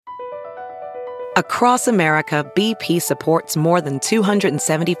Across America, BP supports more than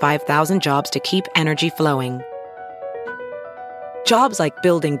 275,000 jobs to keep energy flowing. Jobs like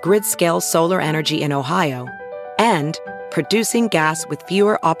building grid-scale solar energy in Ohio and producing gas with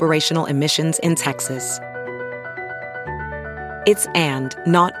fewer operational emissions in Texas. It's and,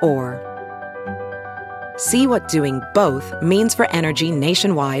 not or. See what doing both means for energy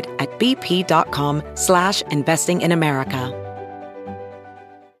nationwide at bp.com/investing in America.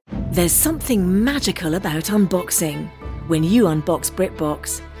 There's something magical about unboxing. When you unbox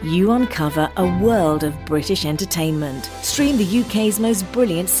BritBox, you uncover a world of British entertainment. Stream the UK's most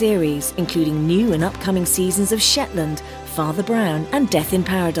brilliant series, including new and upcoming seasons of Shetland, Father Brown and Death in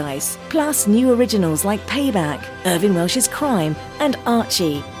Paradise. Plus new originals like Payback, Irving Welsh's Crime and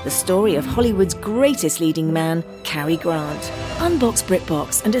Archie, the story of Hollywood's greatest leading man, Cary Grant. Unbox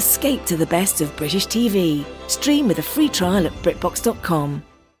BritBox and escape to the best of British TV. Stream with a free trial at BritBox.com.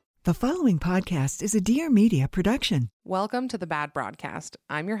 The following podcast is a Dear Media production. Welcome to The Bad Broadcast.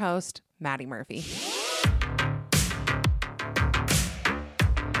 I'm your host, Maddie Murphy.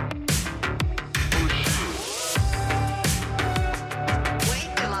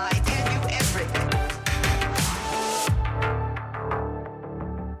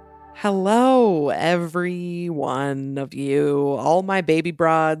 Hello, every one of you, all my baby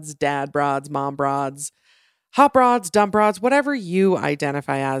broads, dad broads, mom broads, hot broads, dumb broads, whatever you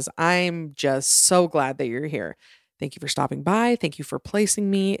identify as. I'm just so glad that you're here. Thank you for stopping by. Thank you for placing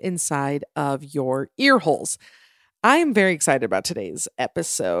me inside of your ear holes. I am very excited about today's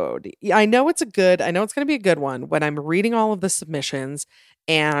episode. I know it's going to be a good one when I'm reading all of the submissions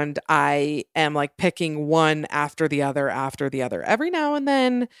and I am like picking one after the other. Every now and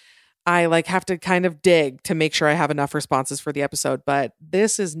then I have to kind of dig to make sure I have enough responses for the episode, but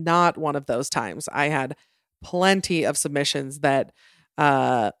this is not one of those times. I had plenty of submissions that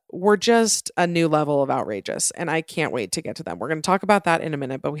were just a new level of outrageous, and I can't wait to get to them. We're going to talk about that in a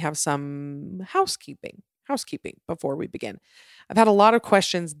minute, but we have some housekeeping before we begin. I've had a lot of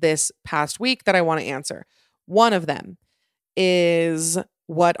questions this past week that I want to answer. One of them is,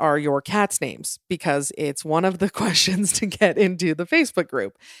 what are your cats' names? Because it's one of the questions to get into the Facebook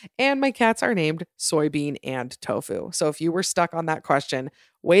group. And my cats are named Soybean and Tofu. So if you were stuck on that question,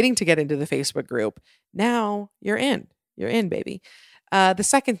 waiting to get into the Facebook group, now you're in. You're in, baby. The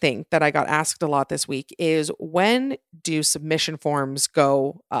second thing that I got asked a lot this week is, when do submission forms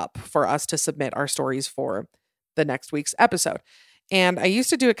go up for us to submit our stories for the next week's episode? And I used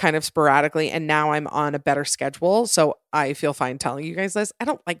to do it kind of sporadically, and now I'm on a better schedule. So I feel fine telling you guys this. I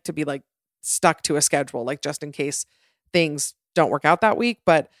don't like to be stuck to a schedule, just in case things don't work out that week.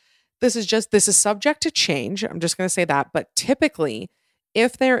 But this is subject to change. I'm just going to say that. But typically,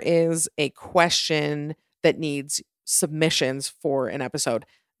 if there is a question that needs submissions for an episode,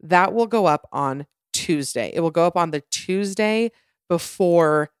 that will go up on Tuesday. It will go up on the Tuesday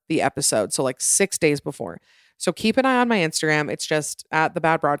before the episode. So 6 days before. So keep an eye on my Instagram. It's just at The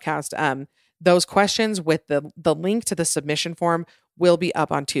Bad Broadcast. Those questions with the link to the submission form will be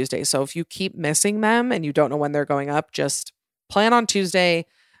up on Tuesday. So if you keep missing them and you don't know when they're going up, just plan on Tuesday.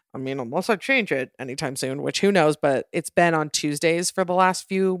 I mean, unless I change it anytime soon, which who knows, but it's been on Tuesdays for the last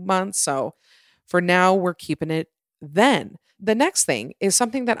few months. So for now, we're keeping it then. The next thing is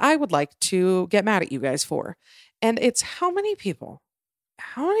something that I would like to get mad at you guys for. And it's how many people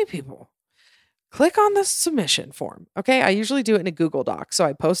click on the submission form. Okay. I usually do it in a Google Doc. So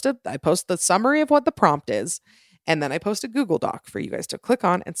I post the summary of what the prompt is, and then I post a Google Doc for you guys to click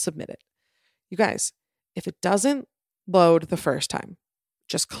on and submit it. You guys, if it doesn't load the first time,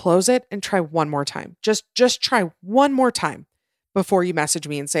 just close it and try one more time. Just try one more time before you message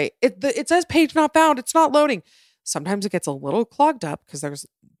me and say, it says page not found. It's not loading. Sometimes it gets a little clogged up because there's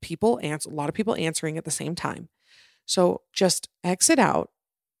a lot of people answering at the same time. So just exit out.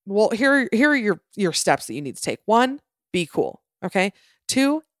 Well, here are your steps that you need to take. 1, be cool. Okay.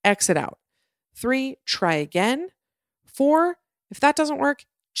 2, exit out. 3, try again. 4, if that doesn't work,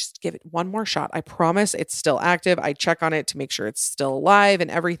 just give it one more shot. I promise it's still active. I check on it to make sure it's still alive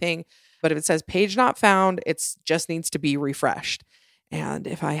and everything. But if it says page not found, it just needs to be refreshed. And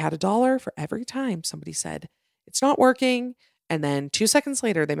if I had $1 for every time somebody said it's not working, and then 2 seconds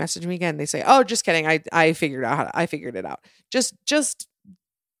later they message me again, they say, "Oh, just kidding. I figured it out." Just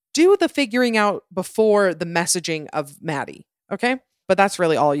do the figuring out before the messaging of Maddie. Okay. But that's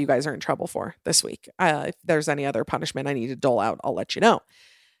really all you guys are in trouble for this week. If there's any other punishment I need to dole out, I'll let you know.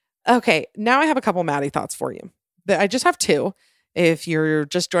 Okay. Now I have a couple Maddie thoughts for you. I just have 2. If you're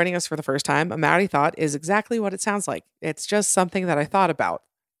just joining us for the first time, a Maddie thought is exactly what it sounds like. It's just something that I thought about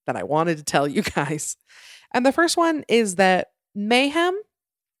that I wanted to tell you guys. And the first one is that mayhem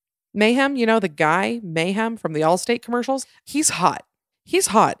Mayhem, you know, the guy, Mayhem from the Allstate commercials, he's hot. He's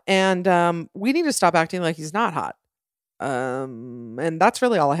hot. And we need to stop acting like he's not hot. And that's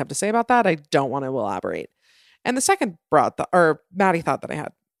really all I have to say about that. I don't want to elaborate. And the second Maddie thought that I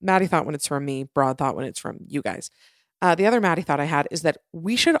had. Maddie thought when it's from me, Broad thought when it's from you guys. The other Maddie thought I had is that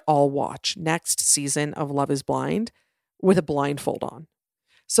we should all watch next season of Love is Blind with a blindfold on.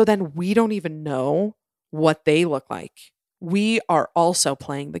 So then we don't even know what they look like. We are also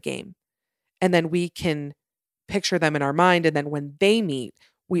playing the game. And then we can picture them in our mind. And then when they meet,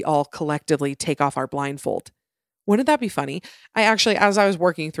 we all collectively take off our blindfold. Wouldn't that be funny? I actually, as I was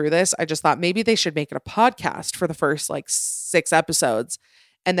working through this, I just thought maybe they should make it a podcast for the first like 6 episodes.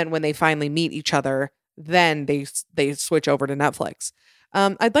 And then when they finally meet each other, then they switch over to Netflix.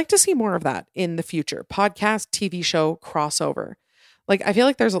 I'd like to see more of that in the future. Podcast, TV show, crossover. Like, I feel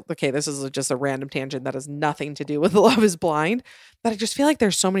like this is just a random tangent that has nothing to do with Love is Blind, but I just feel like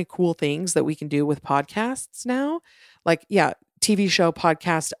there's so many cool things that we can do with podcasts now. Like, yeah, TV show,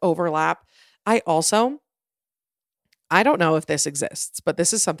 podcast overlap. I don't know if this exists, but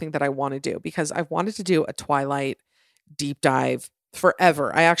this is something that I want to do because I've wanted to do a Twilight deep dive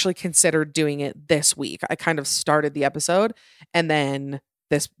forever. I actually considered doing it this week. I kind of started the episode and then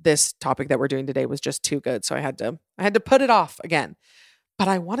this topic that we're doing today was just too good. So I had to put it off again. But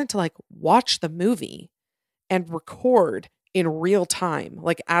I wanted to like watch the movie and record in real time,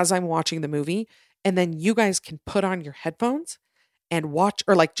 like as I'm watching the movie. And then you guys can put on your headphones and watch,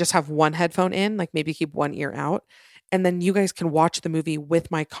 or like just have one headphone in, like maybe keep one ear out. And then you guys can watch the movie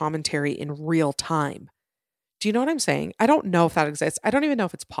with my commentary in real time. Do you know what I'm saying? I don't know if that exists. I don't even know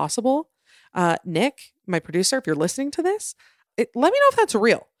if it's possible. Nick, my producer, if you're listening to this, let me know if that's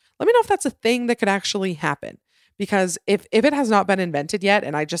real. Let me know if that's a thing that could actually happen. Because if it has not been invented yet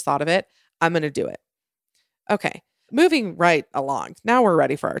and I just thought of it, I'm going to do it. Okay, moving right along. Now we're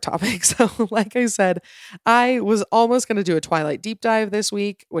ready for our topic. So like I said, I was almost going to do a Twilight deep dive this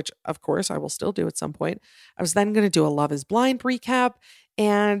week, which of course I will still do at some point. I was then going to do a Love is Blind recap.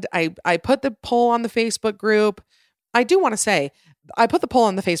 And I put the poll on the Facebook group. I do want to say, I put the poll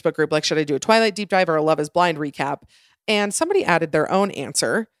on the Facebook group, like, should I do a Twilight deep dive or a Love is Blind recap? And somebody added their own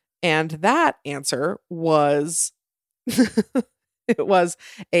answer. And that answer was, it was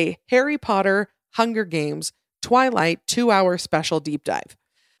a Harry Potter Hunger Games Twilight 2-hour special deep dive.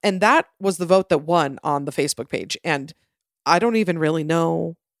 And that was the vote that won on the Facebook page. And I don't even really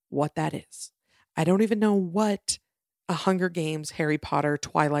know what that is. I don't even know what a Hunger Games Harry Potter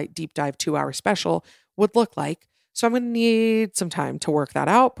Twilight deep dive 2-hour special would look like. So I'm going to need some time to work that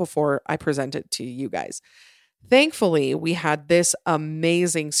out before I present it to you guys. Thankfully, we had this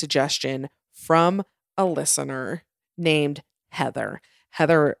amazing suggestion from a listener named Heather.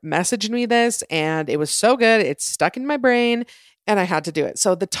 Heather messaged me this and it was so good. It's stuck in my brain and I had to do it.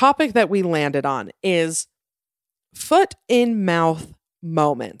 So the topic that we landed on is foot in mouth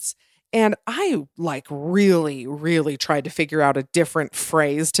moments. And I like really, really tried to figure out a different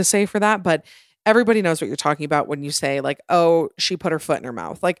phrase to say for that. But everybody knows what you're talking about when you say like, oh, she put her foot in her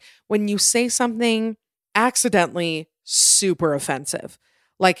mouth. Like when you say something accidentally super offensive,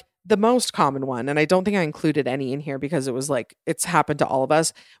 like the most common one. And I don't think I included any in here because it was like, it's happened to all of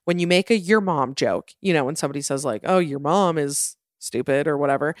us. When you make a your mom joke, you know, when somebody says like, oh, your mom is stupid or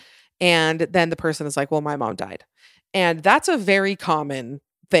whatever. And then the person is like, well, my mom died. And that's a very common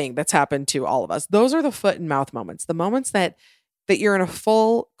thing that's happened to all of us. Those are the foot and mouth moments, the moments that you're in a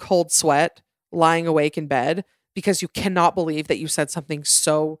full cold sweat, lying awake in bed because you cannot believe that you said something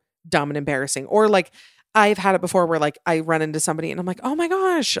so dumb and embarrassing. Or like I've had it before where like I run into somebody and I'm like, oh my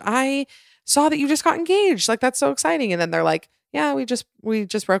gosh, I saw that you just got engaged. Like, that's so exciting. And then they're like, yeah, we just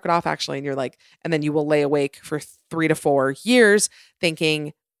broke it off actually. And you're like, and then you will lay awake for 3 to 4 years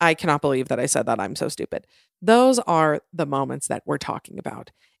thinking, I cannot believe that I said that. I'm so stupid. Those are the moments that we're talking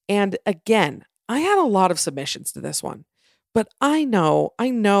about. And again, I had a lot of submissions to this one, but I know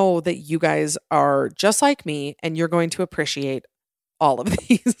that you guys are just like me and you're going to appreciate all of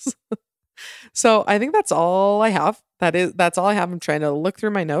these. So I think that's all I have. That's all I have. I'm trying to look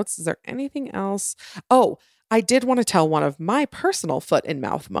through my notes. Is there anything else? Oh, I did want to tell one of my personal foot in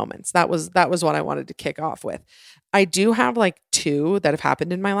mouth moments. That was what I wanted to kick off with. I do have like 2 that have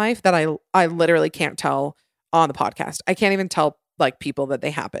happened in my life that I literally can't tell on the podcast. I can't even tell like people that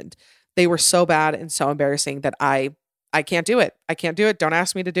they happened. They were so bad and so embarrassing that I can't do it. I can't do it. Don't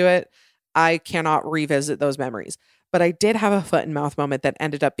ask me to do it. I cannot revisit those memories. But I did have a foot and mouth moment that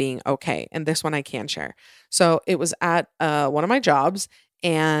ended up being okay. And this one I can share. So it was at one of my jobs.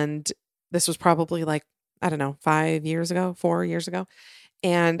 And this was probably like, I don't know, 4 years ago.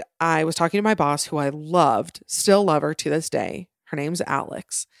 And I was talking to my boss who I loved, still love her to this day. Her name's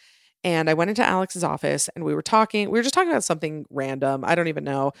Alex. And I went into Alex's office and we were talking. We were just talking about something random. I don't even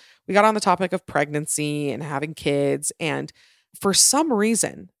know. We got on the topic of pregnancy and having kids. And for some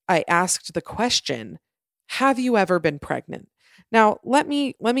reason, I asked the question, have you ever been pregnant? Now, let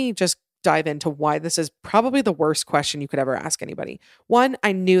me just dive into why this is probably the worst question you could ever ask anybody. One,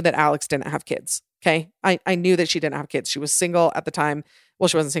 I knew that Alex didn't have kids. Okay. I knew that she didn't have kids. She was single at the time. Well,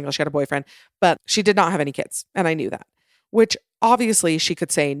 she wasn't single. She had a boyfriend, but she did not have any kids. And I knew that, which obviously she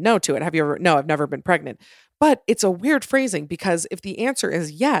could say no to it. Have you ever? No, I've never been pregnant. But it's a weird phrasing because if the answer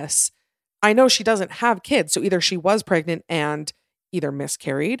is yes, I know she doesn't have kids. So either she was pregnant and either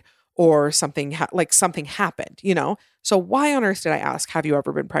miscarried or something like something happened, you know? So why on earth did I ask, have you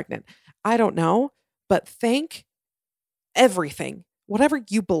ever been pregnant? I don't know, but thank everything, whatever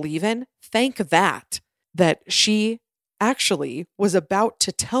you believe in, thank that she actually was about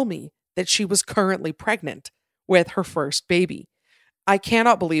to tell me that she was currently pregnant with her first baby. I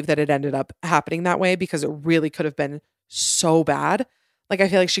cannot believe that it ended up happening that way because it really could have been so bad. Like, I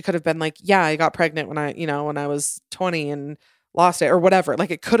feel like she could have been like, yeah, I got pregnant when I was 20 and lost it or whatever. Like,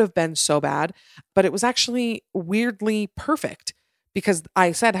 it could have been so bad, but it was actually weirdly perfect because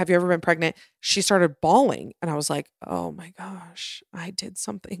I said, have you ever been pregnant? She started bawling and I was like, oh my gosh, I did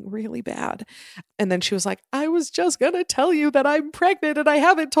something really bad. And then she was like, I was just going to tell you that I'm pregnant and I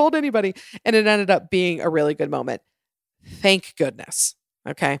haven't told anybody. And it ended up being a really good moment. Thank goodness.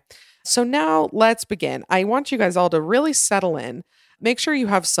 Okay. So now let's begin. I want you guys all to really settle in. Make sure you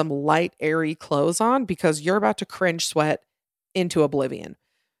have some light, airy clothes on because you're about to cringe sweat into oblivion.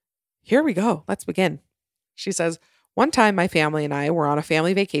 Here we go. Let's begin. She says, one time my family and I were on a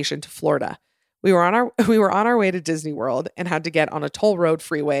family vacation to Florida. We were on our way to Disney World and had to get on a toll road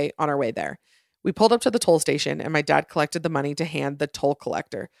freeway on our way there. We pulled up to the toll station and my dad collected the money to hand the toll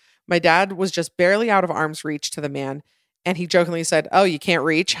collector. My dad was just barely out of arm's reach to the man and he jokingly said, "Oh, you can't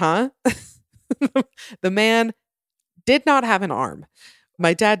reach, huh?" The man did not have an arm.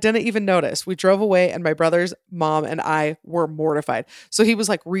 My dad didn't even notice. We drove away and my brother's mom and I were mortified. So he was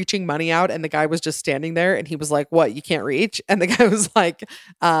like reaching money out and the guy was just standing there and he was like, "What, you can't reach?" And the guy was like,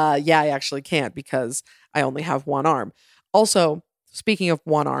 yeah, I actually can't because I only have one arm. Also, speaking of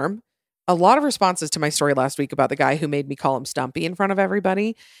one arm, a lot of responses to my story last week about the guy who made me call him Stumpy in front of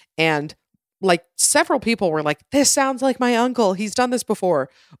everybody. And like several people were like, this sounds like my uncle. He's done this before.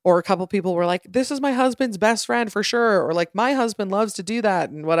 Or a couple people were like, this is my husband's best friend for sure. Or like, my husband loves to do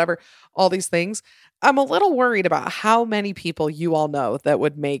that and whatever, all these things. I'm a little worried about how many people you all know that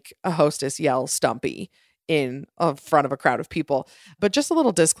would make a hostess yell Stumpy in front of a crowd of people. But just a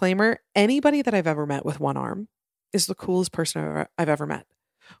little disclaimer, anybody that I've ever met with one arm is the coolest person I've ever met.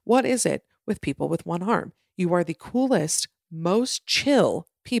 What is it with people with one arm? You are the coolest, most chill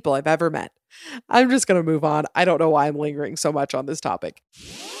people I've ever met. I'm just going to move on. I don't know why I'm lingering so much on this topic.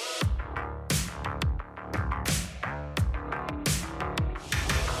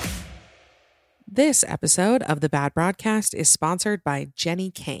 This episode of the Bad Broadcast is sponsored by Jenny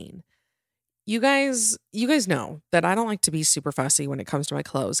Kane. You guys know that I don't like to be super fussy when it comes to my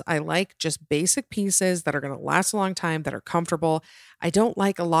clothes. I like just basic pieces that are going to last a long time, that are comfortable. I don't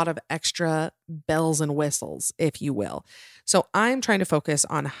like a lot of extra bells and whistles, if you will. So I'm trying to focus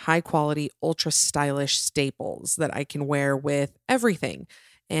on high quality, ultra stylish staples that I can wear with everything.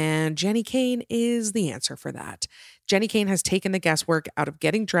 And Jenny Kane is the answer for that. Jenny Kane has taken the guesswork out of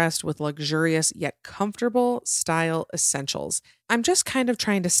getting dressed with luxurious yet comfortable style essentials. I'm just kind of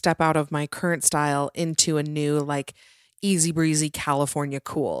trying to step out of my current style into a new, like, easy breezy California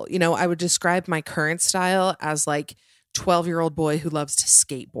cool. You know, I would describe my current style as like 12-year-old boy who loves to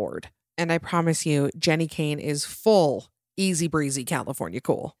skateboard. And I promise you, Jenny Kane is full easy breezy California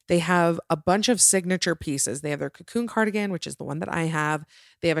cool. They have a bunch of signature pieces. They have their cocoon cardigan, which is the one that I have.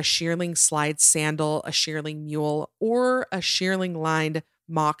 They have a shearling slide sandal, a shearling mule, or a shearling lined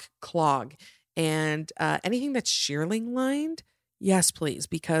mock clog. And anything that's shearling lined, yes, please,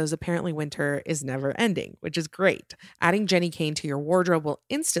 because apparently winter is never ending, which is great. Adding Jenny Kane to your wardrobe will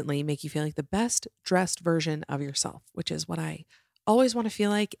instantly make you feel like the best dressed version of yourself, which is what I always want to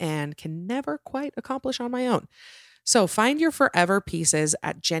feel like and can never quite accomplish on my own. So find your forever pieces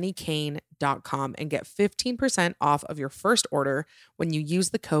at jennykane.com and get 15% off of your first order when you use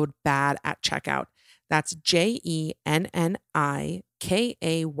the code BAD at checkout. That's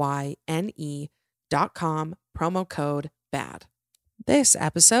JENNIKAYNE.com, promo code BAD. This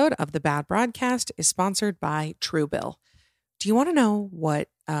episode of the Bad Broadcast is sponsored by Truebill. Do you want to know what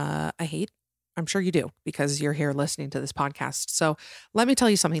I hate? I'm sure you do because you're here listening to this podcast. So let me tell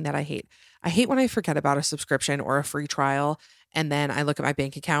you something that I hate. I hate when I forget about a subscription or a free trial and then I look at my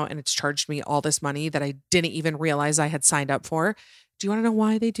bank account and it's charged me all this money that I didn't even realize I had signed up for. Do you want to know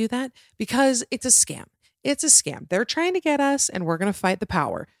why they do that? Because it's a scam. It's a scam. They're trying to get us, and we're going to fight the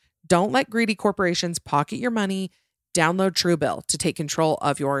power. Don't let greedy corporations pocket your money. Download Truebill to take control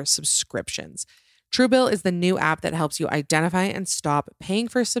of your subscriptions. Truebill is the new app that helps you identify and stop paying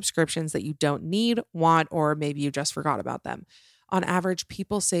for subscriptions that you don't need, want, or maybe you just forgot about them. On average,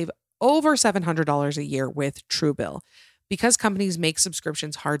 people save over $700 a year with Truebill. Because companies make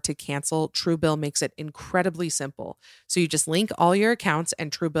subscriptions hard to cancel, Truebill makes it incredibly simple. So you just link all your accounts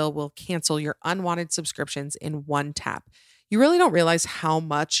and Truebill will cancel your unwanted subscriptions in one tap. You really don't realize how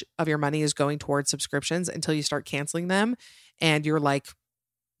much of your money is going towards subscriptions until you start canceling them and you're like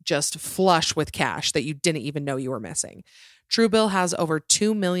just flush with cash that you didn't even know you were missing. Truebill has over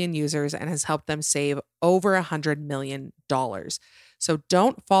 2 million users and has helped them save over $100 million. So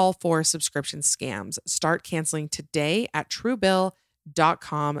don't fall for subscription scams. Start canceling today at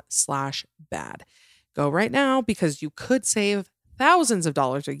truebill.com/bad. Go right now because you could save thousands of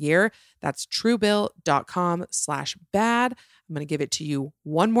dollars a year. That's truebill.com/bad. I'm going to give it to you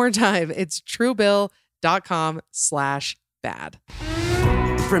one more time. It's truebill.com/bad.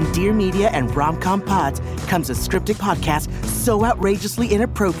 From Dear Media and Romcom Pods comes a scripted podcast so outrageously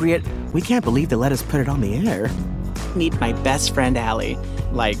inappropriate, we can't believe they let us put it on the air. Meet my best friend, Allie.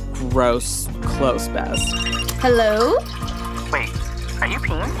 Like, gross, close best. Hello? Wait, are you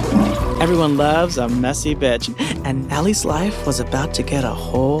peeing? Everyone loves a messy bitch. And Allie's life was about to get a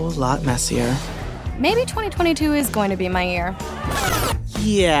whole lot messier. Maybe 2022 is going to be my year.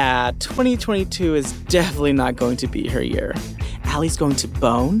 Yeah, 2022 is definitely not going to be her year. Allie's going to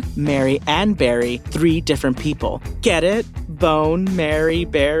bone, marry, and bury 3 different people. Get it? Bone, marry,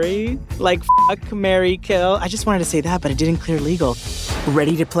 bury? Like fuck, marry, kill? I just wanted to say that, but it didn't clear legal.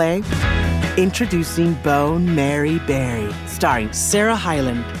 Ready to play? Introducing Bone, Marry, Bury, starring Sarah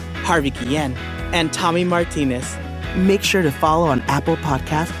Hyland, Harvey Guillen, and Tommy Martinez. Make sure to follow on Apple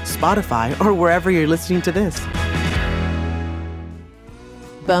Podcasts, Spotify, or wherever you're listening to this.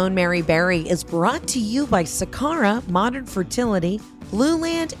 Bone Mary Berry is brought to you by Sakara, Modern Fertility,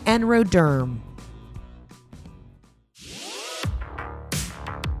 Blueland, and Roderm.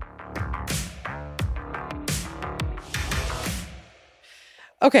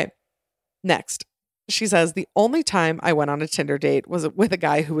 Okay, next. She says, the only time I went on a Tinder date was with a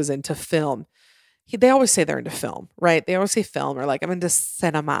guy who was into film. They always say they're into film, right? They always say film or like, I'm into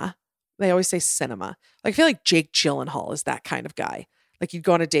cinema. They always say cinema. Like, I feel like Jake Gyllenhaal is that kind of guy. Like, you'd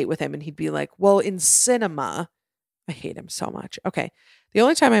go on a date with him and he'd be like, well, in cinema, I hate him so much. Okay. The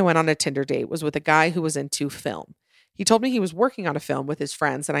only time I went on a Tinder date was with a guy who was into film. He told me he was working on a film with his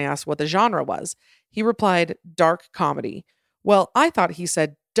friends and I asked what the genre was. He replied, dark comedy. Well, I thought he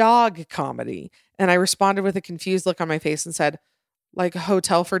said dog comedy. And I responded with a confused look on my face and said, like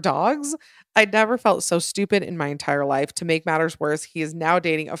Hotel for Dogs? I'd never felt so stupid in my entire life. To make matters worse, he is now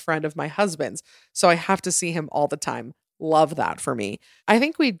dating a friend of my husband's. So I have to see him all the time. Love that for me. I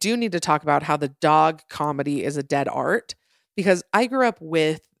think we do need to talk about how the dog comedy is a dead art because I grew up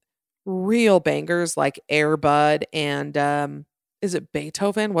with real bangers like Air Bud and is it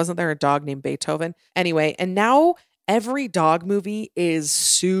Beethoven? Wasn't there a dog named Beethoven? Anyway, and now every dog movie is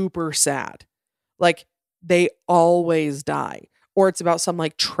super sad. Like they always die or it's about some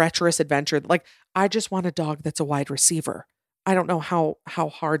like treacherous adventure. Like I just want a dog that's a wide receiver. I don't know how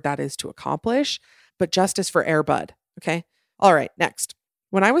hard that is to accomplish, but justice for Air Bud. Okay. All right. Next.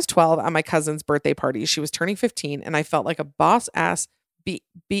 When I was 12 at my cousin's birthday party, she was turning 15 and I felt like a boss ass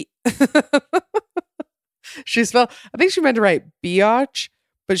she spelled, I think she meant to write biatch,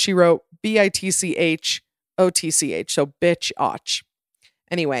 but she wrote bitchotch. So bitch-otch.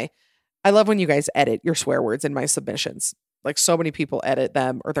 Anyway, I love when you guys edit your swear words in my submissions. Like so many people edit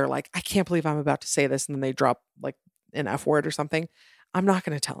them or they're like, I can't believe I'm about to say this. And then they drop like an F word or something. I'm not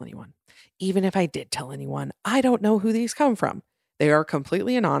going to tell anyone. Even if I did tell anyone, I don't know who these come from. They are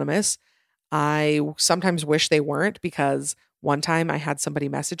completely anonymous. I sometimes wish they weren't because one time I had somebody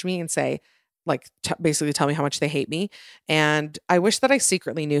message me and say, like, basically tell me how much they hate me. And I wish that I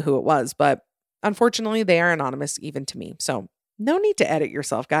secretly knew who it was, but unfortunately they are anonymous even to me. So no need to edit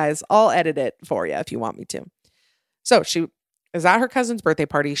yourself, guys. I'll edit it for you if you want me to. So she is at her cousin's birthday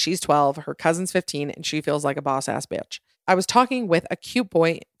party. She's 12, her cousin's 15, and she feels like a boss ass bitch. I was talking with a cute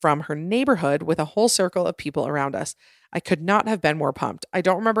boy from her neighborhood with a whole circle of people around us. I could not have been more pumped. I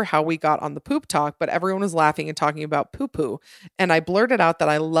don't remember how we got on the poop talk, but everyone was laughing and talking about poo-poo. And I blurted out that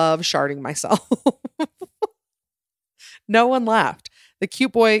I love sharding myself. No one laughed. The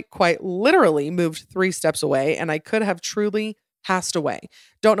cute boy quite literally moved 3 steps away, and I could have truly passed away.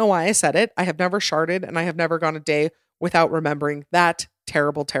 Don't know why I said it. I have never sharded, and I have never gone a day without remembering that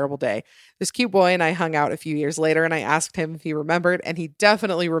terrible, terrible day. This cute boy and I hung out a few years later, and I asked him if he remembered, and he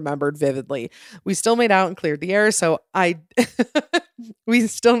definitely remembered vividly. We still made out and cleared the air. We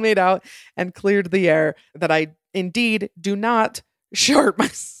still made out and cleared the air that I indeed do not shart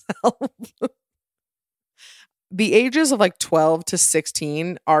myself. The ages of like 12 to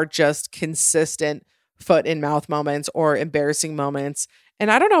 16 are just consistent foot in mouth moments or embarrassing moments.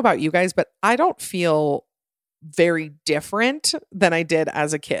 And I don't know about you guys, but I don't feel very different than I did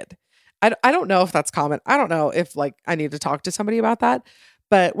as a kid. I don't know if that's common. I don't know if like I need to talk to somebody about that.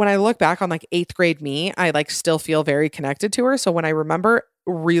 But when I look back on like 8th grade me, I like still feel very connected to her. So when I remember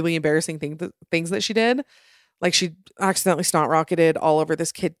really embarrassing things that she did, like she accidentally snot rocketed all over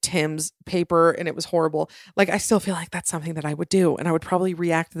this kid Tim's paper and it was horrible. Like I still feel like that's something that I would do, and I would probably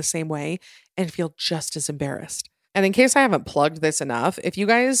react the same way and feel just as embarrassed. And in case I haven't plugged this enough, if you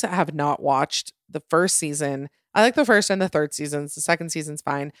guys have not watched the first season, I like the first and the third seasons. The second season's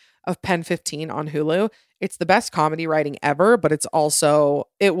fine, of Pen 15 on Hulu. It's the best comedy writing ever, but it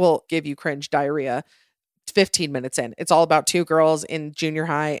will give you cringe diarrhea 15 minutes in. It's all about 2 girls in junior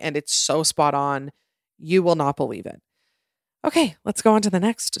high, and it's so spot on. You will not believe it. Okay, let's go on to the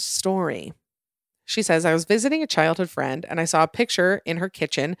next story. She says, I was visiting a childhood friend and I saw a picture in her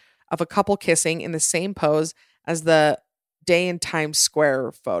kitchen of a couple kissing in the same pose as the day in Times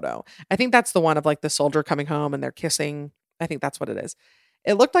Square photo. I think that's the one of like the soldier coming home and they're kissing. I think that's what it is.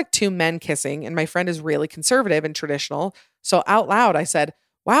 It looked like 2 men kissing, and my friend is really conservative and traditional. So out loud, I said,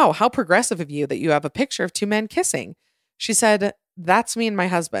 wow, how progressive of you that you have a picture of 2 men kissing. She said, that's me and my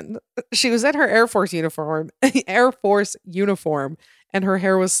husband. She was in her Air Force uniform, and her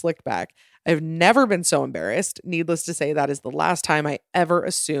hair was slicked back. I've never been so embarrassed. Needless to say, that is the last time I ever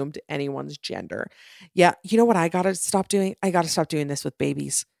assumed anyone's gender. Yeah, you know what I got to stop doing? I got to stop doing this with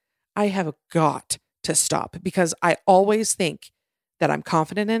babies. I have got to stop, because I always think that I'm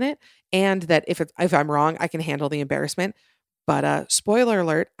confident in it, and that if I'm wrong, I can handle the embarrassment. But spoiler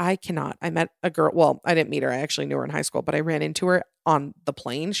alert, I cannot. I met a girl. Well, I didn't meet her. I actually knew her in high school, but I ran into her on the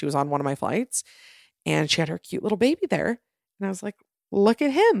plane. She was on one of my flights, and she had her cute little baby there. And I was like, look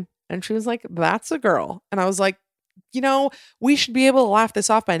at him. And she was like, that's a girl. And I was like, we should be able to laugh this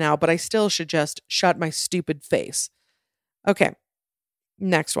off by now, but I still should just shut my stupid face. Okay.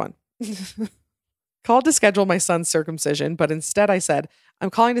 Next one. Called to schedule my son's circumcision, but instead I said, I'm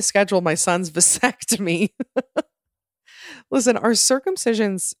calling to schedule my son's vasectomy. Listen, are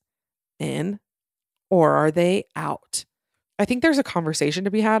circumcisions in or are they out? I think there's a conversation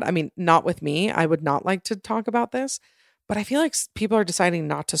to be had. I mean, not with me. I would not like to talk about this, but I feel like people are deciding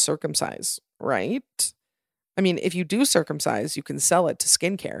not to circumcise, right? I mean, if you do circumcise, you can sell it to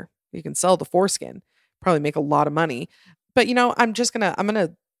skincare. You can sell the foreskin, probably make a lot of money. But I'm going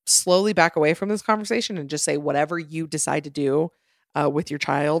to slowly back away from this conversation and just say whatever you decide to do with your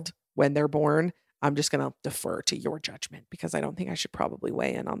child when they're born, I'm just going to defer to your judgment, because I don't think I should probably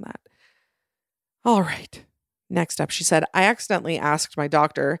weigh in on that. All right. Next up, she said, I accidentally asked my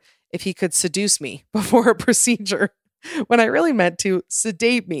doctor if he could seduce me before a procedure when I really meant to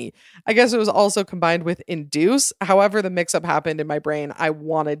sedate me. I guess it was also combined with induce. However, the mix-up happened in my brain. I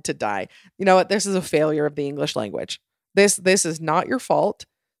wanted to die. You know what? This is a failure of the English language. This is not your fault.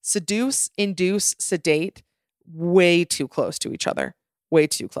 Seduce, induce, sedate, way too close to each other. Way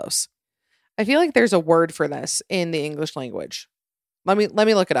too close. I feel like there's a word for this in the English language. Let me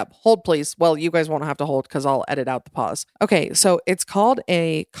look it up. Hold, please. Well, you guys won't have to hold because I'll edit out the pause. Okay, so it's called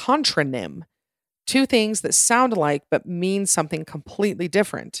a contronym. 2 things that sound alike but mean something completely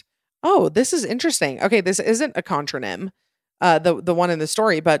different. Oh, this is interesting. Okay, this isn't a contronym, the one in the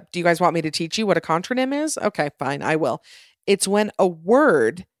story, but do you guys want me to teach you what a contronym is? Okay, fine, I will. It's when a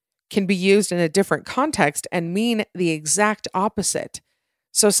word can be used in a different context and mean the exact opposite.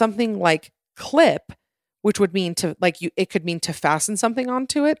 So something like clip, which would mean it could mean to fasten something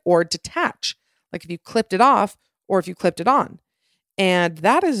onto it, or detach, like if you clipped it off or if you clipped it on. And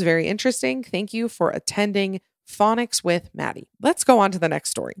that is very interesting. Thank you for attending Phonics with Maddie. Let's go on to the next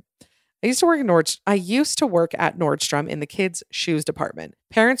story. I used to work at Nordstrom in the kids' shoes department.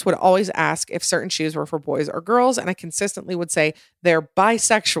 Parents would always ask if certain shoes were for boys or girls, and I consistently would say they're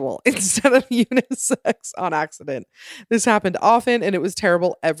bisexual instead of unisex on accident. This happened often, and it was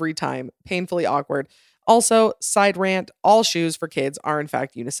terrible every time. Painfully awkward. Also, side rant, all shoes for kids are in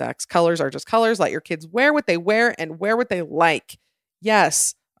fact unisex. Colors are just colors. Let your kids wear what they wear and wear what they like.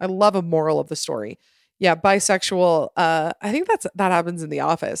 Yes, I love a moral of the story. Yeah, bisexual. I think that happens in The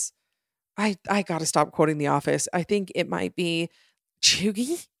Office. I got to stop quoting The Office. I think it might be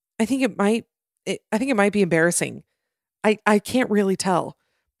Chugi. I think it might be embarrassing. I can't really tell,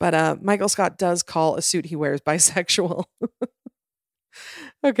 but Michael Scott does call a suit he wears bisexual.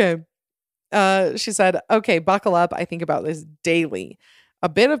 Okay. She said, okay, buckle up. I think about this daily. A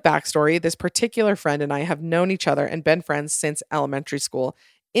bit of backstory. This particular friend and I have known each other and been friends since elementary school,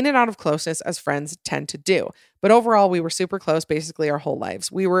 in and out of closeness as friends tend to do. But overall, we were super close basically our whole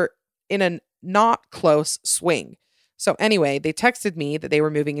lives. We were in a not close swing. So anyway, they texted me that they were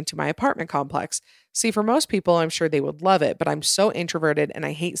moving into my apartment complex. See, for most people, I'm sure they would love it, but I'm so introverted and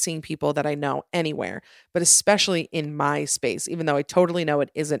I hate seeing people that I know anywhere, but especially in my space, even though I totally know it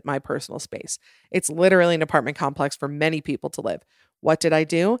isn't my personal space. It's literally an apartment complex for many people to live. What did I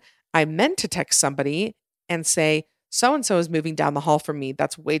do? I meant to text somebody and say, so and so is moving down the hall from me.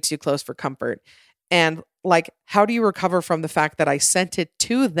 That's way too close for comfort. And like, how do you recover from the fact that I sent it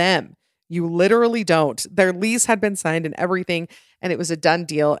to them? You literally don't. Their lease had been signed and everything, and it was a done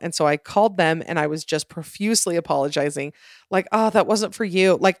deal. And so I called them and I was just profusely apologizing. Like, oh, that wasn't for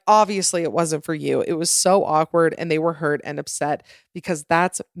you. Like, obviously it wasn't for you. It was so awkward and they were hurt and upset because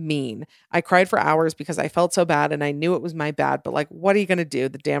that's mean. I cried for hours because I felt so bad and I knew it was my bad, but like, what are you going to do?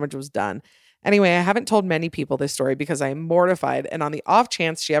 The damage was done. Anyway, I haven't told many people this story because I am mortified. And on the off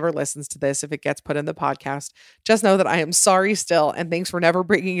chance she ever listens to this, if it gets put in the podcast, just know that I am sorry still. And thanks for never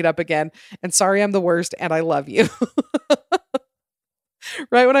bringing it up again. And sorry I'm the worst and I love you.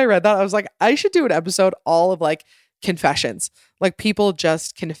 Right when I read that, I was like, I should do an episode all of like confessions, like people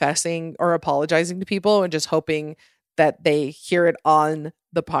just confessing or apologizing to people and just hoping that they hear it on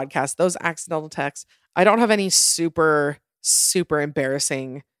the podcast. Those accidental texts. I don't have any super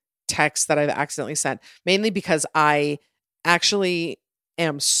embarrassing texts that I've accidentally sent, mainly because I actually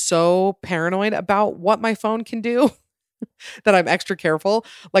am so paranoid about what my phone can do that I'm extra careful.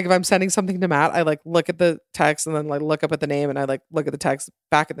 Like if I'm sending something to Matt, I like look at the text and then like look up at the name and I like look at the text,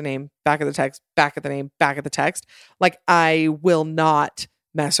 back at the name, back at the text, back at the name, back at the text. Like I will not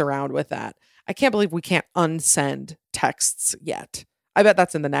mess around with that. I can't believe we can't unsend texts yet. I bet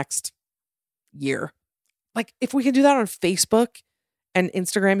that's in the next year. Like if we can do that on Facebook and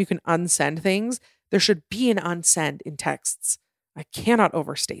Instagram, you can unsend things. There should be an unsend in texts. I cannot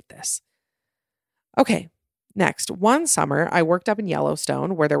overstate this. Okay, next. One summer, I worked up in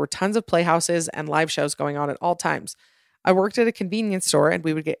Yellowstone where there were tons of playhouses and live shows going on at all times. I worked at a convenience store and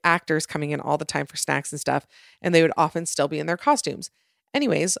we would get actors coming in all the time for snacks and stuff, and they would often still be in their costumes.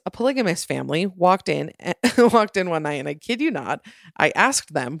 Anyways, a polygamous family walked in one night, and I kid you not, I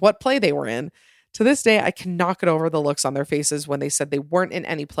asked them what play they were in. To this day, I cannot get over the looks on their faces when they said they weren't in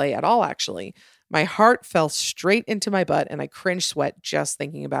any play at all, actually. My heart fell straight into my butt and I cringed sweat just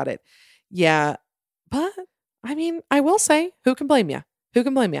thinking about it. Yeah, but I mean, I will say, who can blame you? Who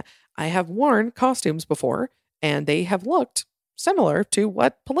can blame you? I have worn costumes before and they have looked similar to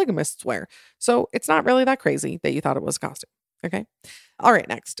what polygamists wear. So it's not really that crazy that you thought it was a costume. Okay. All right.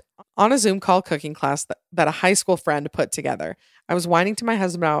 Next, on a Zoom call cooking class that a high school friend put together, I was whining to my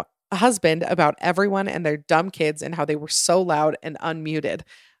husband about everyone and their dumb kids and how they were so loud and unmuted.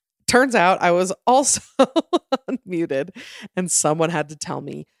 Turns out I was also unmuted and someone had to tell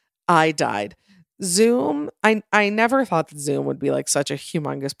me I died. Zoom, I never thought that Zoom would be like such a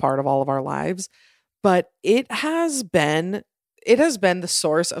humongous part of all of our lives, but it has been the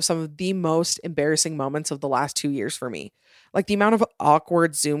source of some of the most embarrassing moments of the last 2 years for me. Like the amount of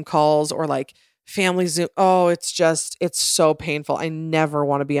awkward Zoom calls or like family Zoom. Oh, it's so painful. I never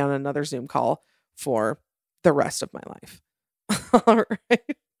want to be on another Zoom call for the rest of my life. All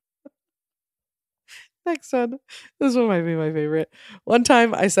right. Next one. This one might be my favorite. One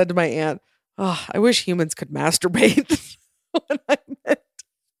time I said to my aunt, oh, I wish humans could masturbate. When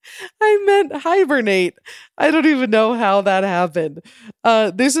I meant hibernate. I don't even know how that happened.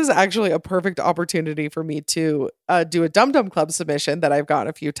 This is actually a perfect opportunity for me to do a Dum Dum Club submission that I've gotten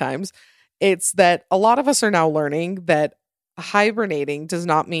a few times. It's that a lot of us are now learning that hibernating does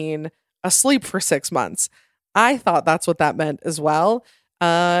not mean asleep for 6 months. I thought that's what that meant as well.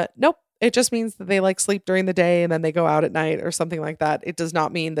 Nope. It just means that they like sleep during the day and then they go out at night or something like that. It does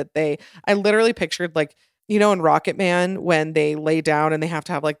not mean that I literally pictured like, you know, in Rocket Man when they lay down and they have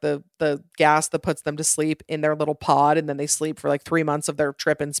to have like the gas that puts them to sleep in their little pod and then they sleep for like 3 months of their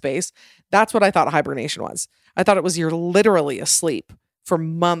trip in space. That's what I thought hibernation was. I thought it was you're literally asleep for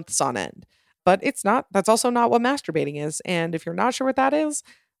months on end. But it's not. That's also not what masturbating is. And if you're not sure what that is,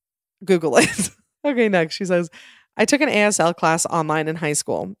 Google it. Okay, next. She says, I took an ASL class online in high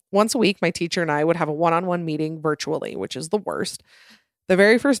school. Once a week, my teacher and I would have a one-on-one meeting virtually, which is the worst. The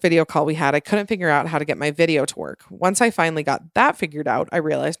very first video call we had, I couldn't figure out how to get my video to work. Once I finally got that figured out, I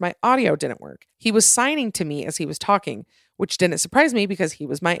realized my audio didn't work. He was signing to me as he was talking, which didn't surprise me because he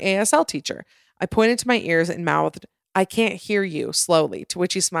was my ASL teacher. I pointed to my ears and mouthed, I can't hear you, slowly, to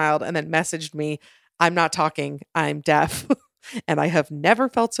which he smiled and then messaged me, I'm not talking, I'm deaf. And I have never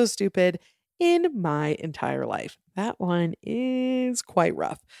felt so stupid in my entire life. That one is quite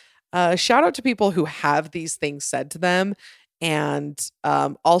rough. Shout out to people who have these things said to them. And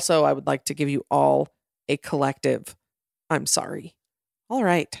also, I would like to give you all a collective I'm sorry. All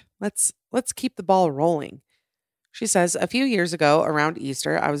right, let's keep the ball rolling. She says, a few years ago around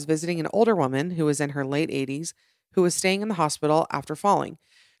Easter, I was visiting an older woman who was in her late 80s who was staying in the hospital after falling.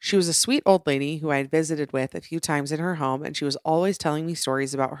 She was a sweet old lady who I had visited with a few times in her home, and she was always telling me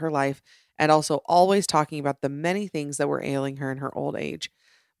stories about her life and also always talking about the many things that were ailing her in her old age.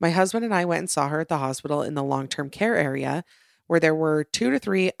 My husband and I went and saw her at the hospital in the long term care area, where there were 2 to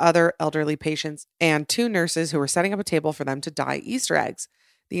 3 other elderly patients and 2 nurses who were setting up a table for them to dye Easter eggs.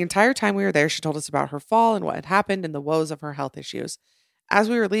 The entire time we were there, she told us about her fall and what had happened and the woes of her health issues. As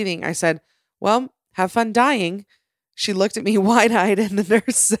we were leaving, I said, well, have fun dying. She looked at me wide-eyed, and the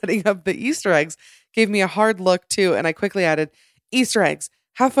nurse setting up the Easter eggs gave me a hard look too, and I quickly added, Easter eggs,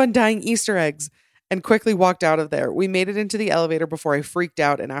 have fun dyeing Easter eggs, and quickly walked out of there. We made it into the elevator before I freaked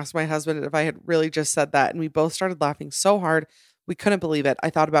out and asked my husband if I had really just said that, and we both started laughing so hard we couldn't believe it. I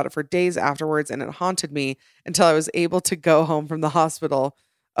thought about it for days afterwards, and it haunted me until I was able to go home from the hospital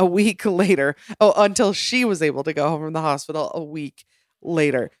a week later. Oh, until she was able to go home from the hospital a week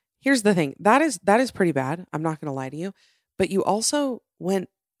later. Here's the thing. That is pretty bad. I'm not going to lie to you. But you also went,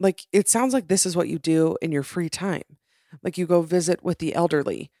 like, it sounds like this is what you do in your free time. Like, you go visit with the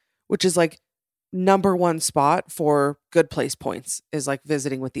elderly, which is like number one spot for good place points, is like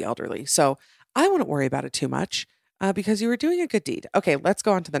visiting with the elderly. So I wouldn't worry about it too much because you were doing a good deed. Okay, let's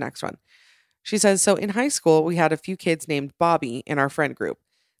go on to the next one. She says, so in high school, we had a few kids named Bobby in our friend group.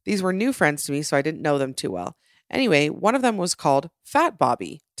 These were new friends to me, so I didn't know them too well. Anyway, one of them was called Fat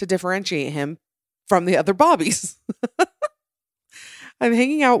Bobby to differentiate him from the other Bobbies. I'm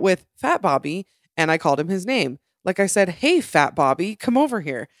hanging out with Fat Bobby, and I called him his name. Like I said, hey, Fat Bobby, come over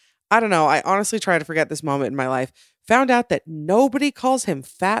here. I don't know. I honestly try to forget this moment in my life. Found out that nobody calls him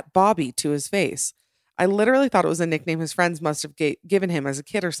Fat Bobby to his face. I literally thought it was a nickname his friends must have given him as a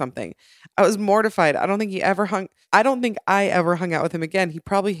kid or something. I was mortified. I don't think I ever hung out with him again. He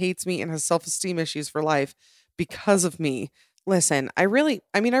probably hates me and has self-esteem issues for life because of me. Listen, I really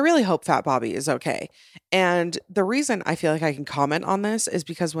hope Fat Bobby is okay. And the reason I feel like I can comment on this is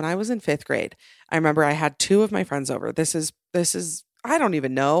because when I was in 5th grade, I remember I had 2 of my friends over. This is I don't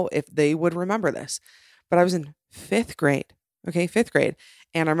even know if they would remember this, but I was in 5th grade. Okay, 5th grade.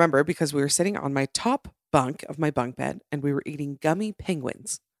 And I remember because we were sitting on my top bunk of my bunk bed and we were eating gummy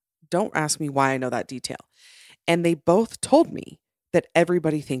penguins. Don't ask me why I know that detail. And they both told me that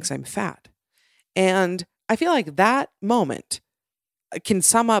everybody thinks I'm fat. And I feel like that moment can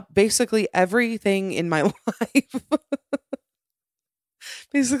sum up basically everything in my life.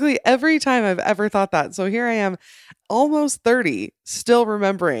 Basically every time I've ever thought that. So here I am, almost 30, still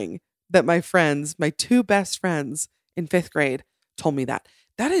remembering that my friends, my 2 best friends in 5th grade, told me that.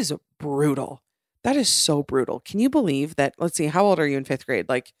 That is brutal. That is so brutal. Can you believe that? Let's see, how old are you in 5th grade?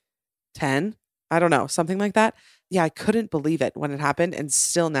 Like 10? I don't know, something like that. Yeah, I couldn't believe it when it happened. And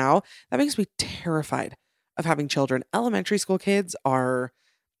still now, that makes me terrified of having children. Elementary school kids are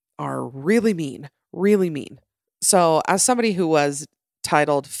really mean, really mean. So as somebody who was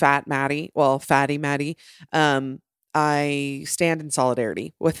titled Fatty Maddie, I stand in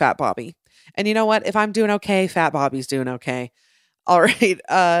solidarity with Fat Bobby. And you know what? If I'm doing okay, Fat Bobby's doing okay. All right.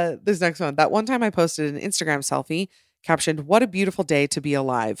 This next one. That one time I posted an Instagram selfie captioned, "What a beautiful day to be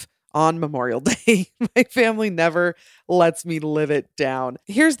alive," on Memorial Day. My family never lets me live it down.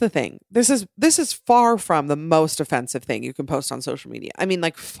 Here's the thing. This is far from the most offensive thing you can post on social media. I mean,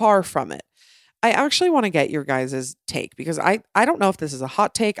 like, far from it. I actually want to get your guys' take because I don't know if this is a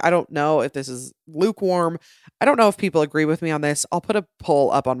hot take. I don't know if this is lukewarm. I don't know if people agree with me on this. I'll put a poll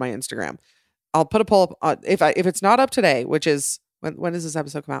up on my Instagram. I'll put a poll up if it's not up today, which is when does this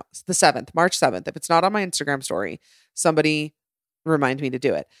episode come out? It's the 7th, March 7th. If it's not on my Instagram story, somebody remind me to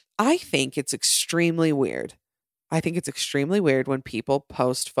do it. I think it's extremely weird. I think it's extremely weird when people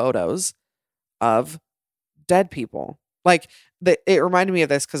post photos of dead people. Like, it reminded me of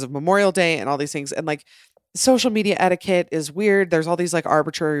this because of Memorial Day and all these things. And like, social media etiquette is weird. There's all these like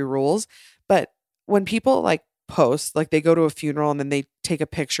arbitrary rules. But when people like post, like they go to a funeral and then they take a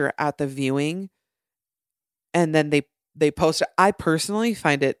picture at the viewing and then they post it, I personally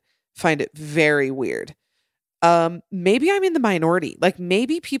find it very weird. Maybe I'm in the minority. Like,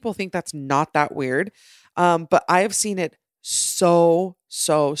 maybe people think that's not that weird. But I have seen it so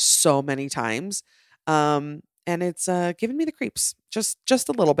many times. And it's giving me the creeps just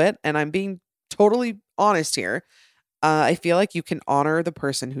a little bit. And I'm being totally honest here. I feel like you can honor the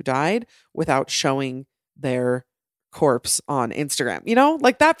person who died without showing their corpse on Instagram. You know,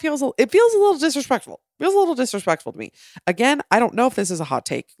 like that feels a little disrespectful. Feels a little disrespectful to me. Again, I don't know if this is a hot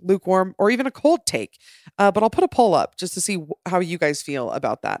take, lukewarm, or even a cold take, but I'll put a poll up just to see how you guys feel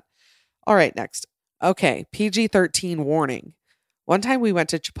about that. All right, next. Okay, PG-13 warning. One time I went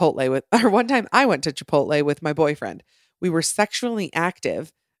to Chipotle with my boyfriend. We were sexually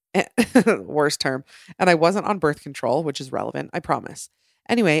active, worst term, and I wasn't on birth control, which is relevant, I promise.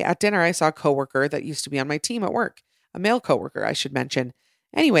 Anyway, at dinner, I saw a coworker that used to be on my team at work, a male coworker, I should mention.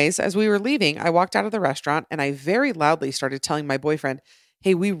 Anyways, as we were leaving, I walked out of the restaurant and I very loudly started telling my boyfriend,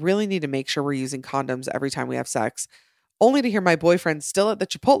 hey, we really need to make sure we're using condoms every time we have sex. Only to hear my boyfriend still at the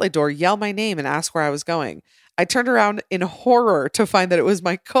Chipotle door yell my name and ask where I was going. I turned around in horror to find that it was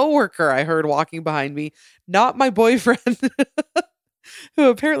my coworker I heard walking behind me, not my boyfriend, who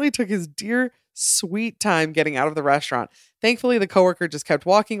apparently took his dear, sweet time getting out of the restaurant. Thankfully, the coworker just kept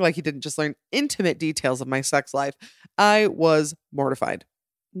walking like he didn't just learn intimate details of my sex life. I was mortified.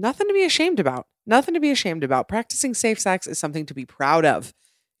 Nothing to be ashamed about. Nothing to be ashamed about. Practicing safe sex is something to be proud of.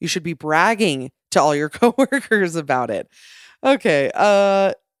 You should be bragging to all your coworkers about it. Okay,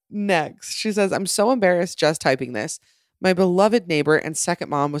 next. She says, I'm so embarrassed just typing this. My beloved neighbor and second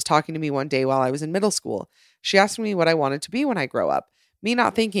mom was talking to me one day while I was in middle school. She asked me what I wanted to be when I grow up. Me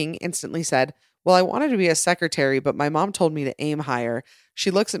not thinking, instantly said, well, I wanted to be a secretary, but my mom told me to aim higher.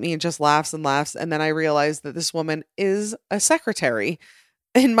 She looks at me and just laughs and laughs, and then I realize that this woman is a secretary.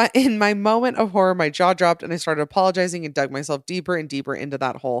 In my moment of horror, my jaw dropped and I started apologizing and dug myself deeper and deeper into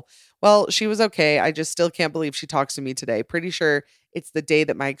that hole. Well, she was okay. I just still can't believe she talks to me today. Pretty sure it's the day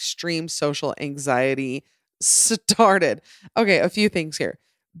that my extreme social anxiety started. Okay, a few things here.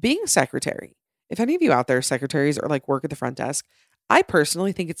 Being a secretary. If any of you out there are secretaries or like work at the front desk, I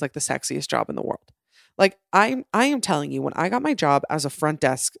personally think it's like the sexiest job in the world. Like I am telling you, when I got my job as a front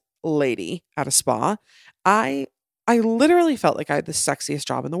desk lady at a spa, I literally felt like I had the sexiest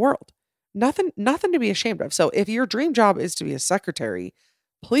job in the world. Nothing to be ashamed of. So if your dream job is to be a secretary,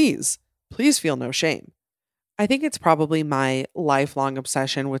 please feel no shame. I think it's probably my lifelong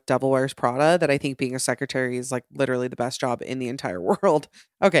obsession with Devil Wears Prada that I think being a secretary is like literally the best job in the entire world.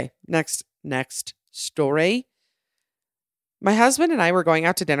 Okay, next story. My husband and I were going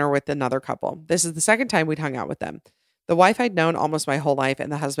out to dinner with another couple. This is the second time we'd hung out with them. The wife I'd known almost my whole life,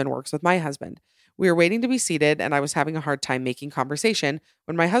 and the husband works with my husband. We were waiting to be seated, and I was having a hard time making conversation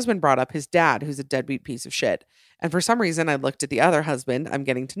when my husband brought up his dad, who's a deadbeat piece of shit. And for some reason, I looked at the other husband I'm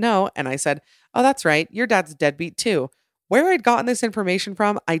getting to know, and I said, oh, that's right, your dad's a deadbeat too. Where I'd gotten this information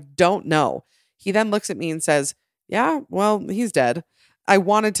from, I don't know. He then looks at me and says, yeah, well, he's dead. I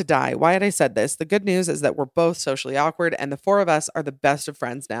wanted to die. Why had I said this? The good news is that we're both socially awkward and the four of us are the best of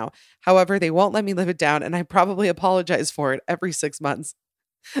friends now. However, they won't let me live it down and I probably apologize for it every 6 months.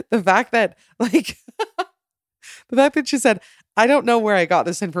 The fact that she said, I don't know where I got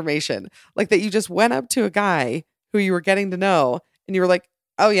this information. Like that you just went up to a guy who you were getting to know and you were like,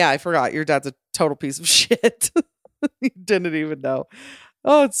 oh yeah, I forgot. Your dad's a total piece of shit. You didn't even know.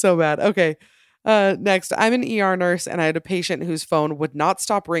 Oh, it's so bad. Okay. Next, I'm an ER nurse and I had a patient whose phone would not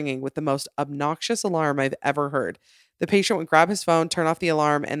stop ringing with the most obnoxious alarm I've ever heard. The patient would grab his phone, turn off the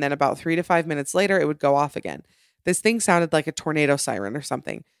alarm, and then about 3 to 5 minutes later, it would go off again. This thing sounded like a tornado siren or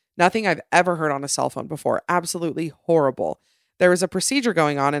something. Nothing I've ever heard on a cell phone before. Absolutely horrible. There was a procedure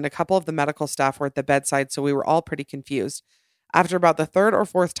going on and a couple of the medical staff were at the bedside, so we were all pretty confused. After about the third or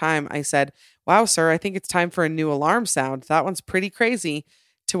fourth time, I said, wow, sir, I think it's time for a new alarm sound. That one's pretty crazy.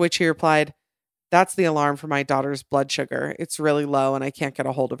 To which he replied, that's the alarm for my daughter's blood sugar. It's really low and I can't get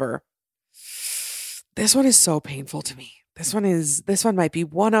a hold of her. This one is so painful to me. This one might be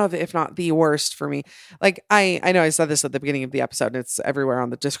one of, if not the worst for me. Like I know I said this at the beginning of the episode and it's everywhere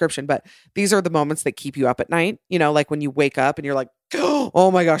on the description, but these are the moments that keep you up at night. You know, like when you wake up and you're like,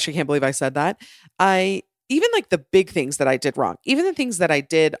 oh my gosh, I can't believe I said that. Even like the big things that I did wrong, even the things that I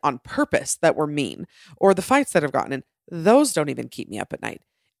did on purpose that were mean, or the fights that I've gotten in, those don't even keep me up at night.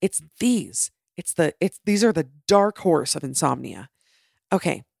 It's these. These are the dark horse of insomnia.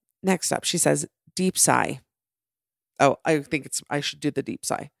 Okay, next up, she says, deep sigh. Oh, I should do the deep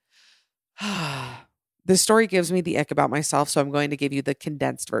sigh. This story gives me the ick about myself, so I'm going to give you the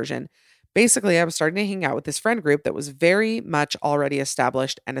condensed version. Basically, I was starting to hang out with this friend group that was very much already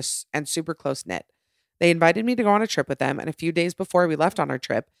established and super close knit. They invited me to go on a trip with them, and a few days before we left on our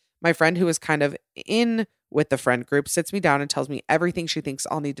trip, my friend who was kind of in with the friend group sits me down and tells me everything she thinks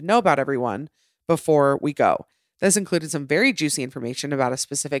I'll need to know about everyone before we go. This included some very juicy information about a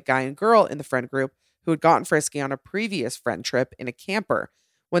specific guy and girl in the friend group who had gotten frisky on a previous friend trip in a camper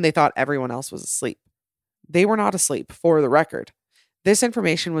when they thought everyone else was asleep. They were not asleep, for the record. This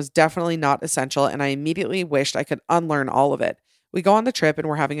information was definitely not essential, and I immediately wished I could unlearn all of it. We go on the trip and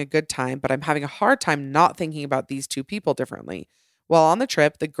we're having a good time, but I'm having a hard time not thinking about these two people differently. While on the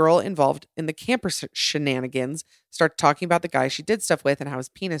trip, the girl involved in the camper shenanigans started talking about the guy she did stuff with and how his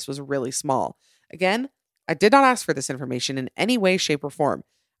penis was really small. Again, I did not ask for this information in any way, shape, or form.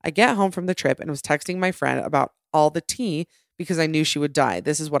 I get home from the trip and was texting my friend about all the tea because I knew she would die.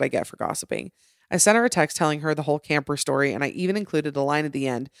 This is what I get for gossiping. I sent her a text telling her the whole camper story, and I even included a line at the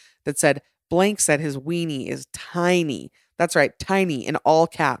end that said, Blank said his weenie is tiny. That's right, tiny in all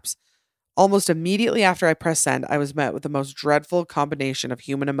caps. Almost immediately after I pressed send, I was met with the most dreadful combination of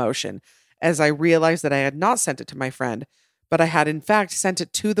human emotion as I realized that I had not sent it to my friend, but I had in fact sent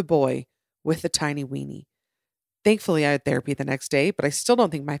it to the boy with the tiny weenie. Thankfully, I had therapy the next day, but I still don't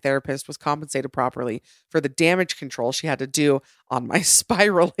think my therapist was compensated properly for the damage control she had to do on my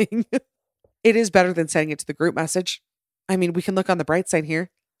spiraling. It is better than sending it to the group message. I mean, we can look on the bright side here.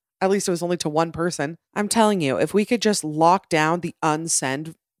 At least it was only to one person. I'm telling you, if we could just lock down the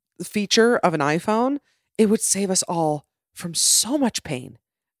unsend feature of an iPhone, it would save us all from so much pain.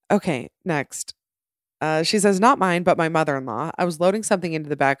 Okay, next. She says, not mine, but my mother-in-law. I was loading something into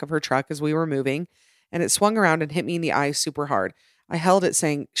the back of her truck as we were moving, and it swung around and hit me in the eye super hard. I held it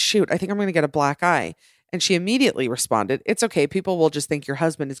saying, shoot, I think I'm going to get a black eye. And she immediately responded, it's okay, people will just think your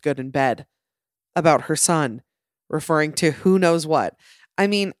husband is good in bed. About her son, referring to who knows what. I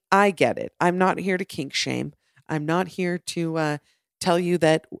mean, I get it. I'm not here to kink shame. I'm not here to tell you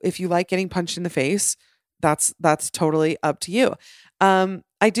that if you like getting punched in the face, that's totally up to you.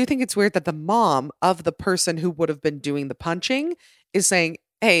 I do think it's weird that the mom of the person who would have been doing the punching is saying,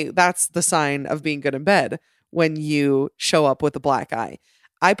 hey, that's the sign of being good in bed when you show up with a black eye.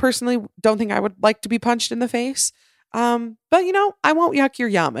 I personally don't think I would like to be punched in the face. But I won't yuck your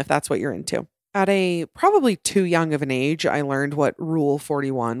yum if that's what you're into. At a probably too young of an age, I learned what Rule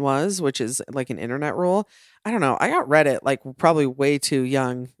 41 was, which is like an internet rule. I don't know. I got Reddit like probably way too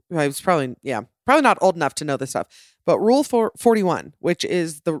young. I was probably not old enough to know this stuff. But Rule 41, which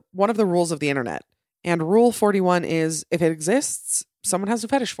is one of the rules of the internet. And Rule 41 is if it exists, someone has a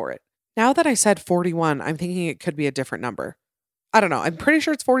fetish for it. Now that I said 41, I'm thinking it could be a different number. I don't know. I'm pretty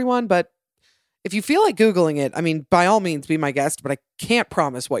sure it's 41, but if you feel like Googling it, I mean, by all means, be my guest, but I can't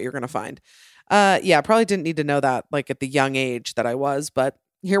promise what you're going to find. I probably didn't need to know that like at the young age that I was, but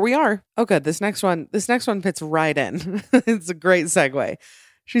here we are. Oh, good. This next one fits right in. It's a great segue.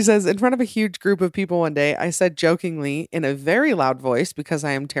 She says, in front of a huge group of people one day, I said jokingly in a very loud voice because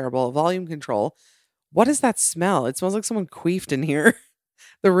I am terrible at volume control, what is that smell? It smells like someone queefed in here.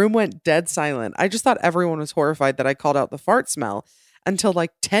 The room went dead silent. I just thought everyone was horrified that I called out the fart smell until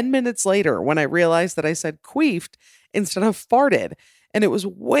like 10 minutes later when I realized that I said queefed instead of farted. And it was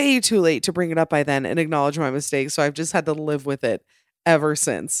way too late to bring it up by then and acknowledge my mistake. So I've just had to live with it ever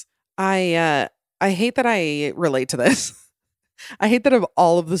since. I hate that I relate to this. I hate that of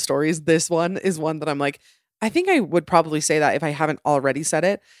all of the stories, this one is one that I'm like, I think I would probably say that if I haven't already said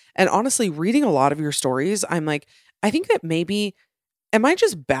it. And honestly, reading a lot of your stories, I'm like, I think that maybe, am I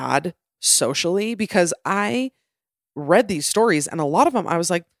just bad socially? Because I read these stories and a lot of them, I was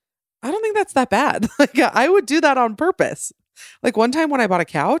like, I don't think that's that bad. Like I would do that on purpose. Like one time when I bought a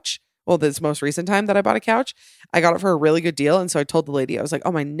couch, well, this most recent time that I bought a couch, I got it for a really good deal. And so I told the lady, I was like,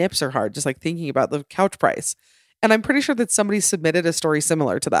 oh, my nips are hard, just like thinking about the couch price. And I'm pretty sure that somebody submitted a story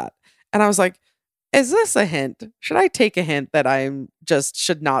similar to that. And I was like, is this a hint? Should I take a hint that I'm just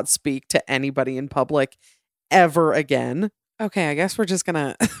should not speak to anybody in public ever again? Okay, I guess we're just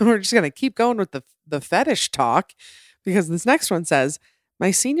gonna keep going with the fetish talk because this next one says,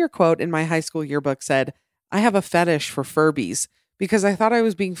 my senior quote in my high school yearbook said, I have a fetish for Furbies because I thought I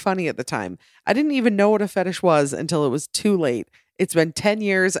was being funny at the time. I didn't even know what a fetish was until it was too late. It's been 10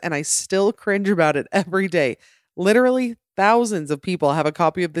 years and I still cringe about it every day. Literally thousands of people have a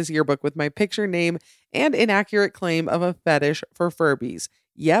copy of this yearbook with my picture, name, and inaccurate claim of a fetish for Furbies.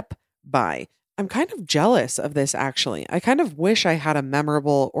 Yep, bye. I'm kind of jealous of this, actually. I kind of wish I had a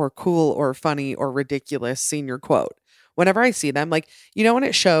memorable or cool or funny or ridiculous senior quote. Whenever I see them, like, when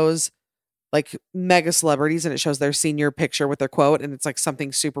it shows like mega celebrities and it shows their senior picture with their quote and it's like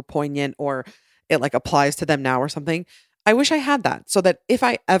something super poignant or it like applies to them now or something. I wish I had that so that if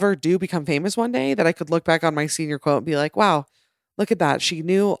I ever do become famous one day that I could look back on my senior quote and be like, wow, look at that. She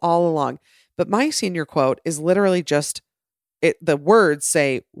knew all along. But my senior quote is literally just the words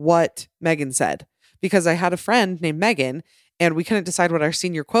say what Megan said because I had a friend named Megan and we couldn't decide what our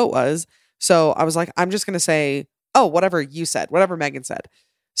senior quote was. So I was like, I'm just going to say, oh, whatever you said, whatever Megan said.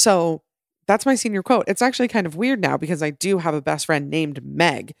 So that's my senior quote. It's actually kind of weird now because I do have a best friend named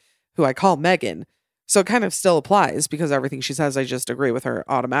Meg, who I call Megan. So it kind of still applies because everything she says, I just agree with her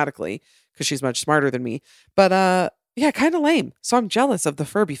automatically because she's much smarter than me. But yeah, kind of lame. So I'm jealous of the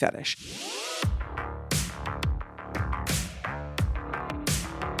Furby fetish.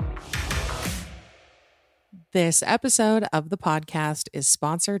 This episode of the podcast is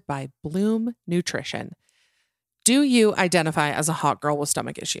sponsored by Bloom Nutrition. Do you identify as a hot girl with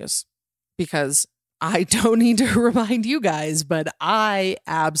stomach issues? Because I don't need to remind you guys, but I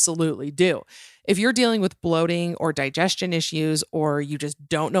absolutely do. If you're dealing with bloating or digestion issues, or you just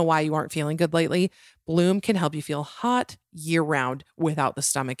don't know why you aren't feeling good lately, Bloom can help you feel hot year-round without the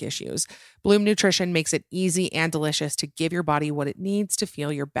stomach issues. Bloom Nutrition makes it easy and delicious to give your body what it needs to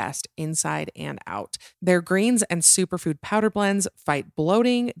feel your best inside and out. Their greens and superfood powder blends fight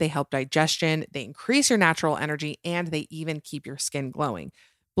bloating, they help digestion, they increase your natural energy, and they even keep your skin glowing.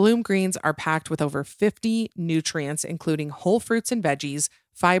 Bloom greens are packed with over 50 nutrients, including whole fruits and veggies,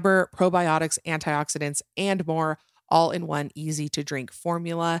 fiber, probiotics, antioxidants, and more, all in one easy-to-drink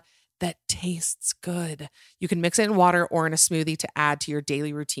formula that tastes good. You can mix it in water or in a smoothie to add to your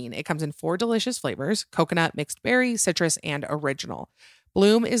daily routine. It comes in 4 delicious flavors: coconut, mixed berry, citrus, and original.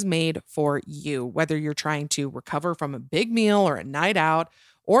 Bloom is made for you, whether you're trying to recover from a big meal or a night out,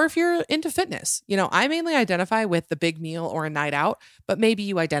 or if you're into fitness. You know, I mainly identify with the big meal or a night out, but maybe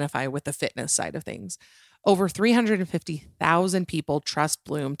you identify with the fitness side of things. Over 350,000 people trust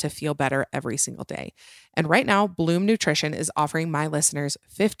Bloom to feel better every single day. And right now, Bloom Nutrition is offering my listeners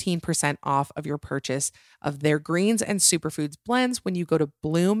 15% off of your purchase of their greens and superfoods blends when you go to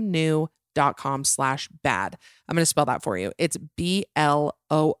bloomnew.com/bad. I'm going to spell that for you. It's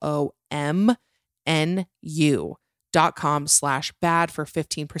BLOOMNU.com/bad for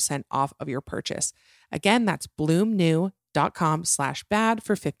 15% off of your purchase. Again, that's bloomnew.com/bad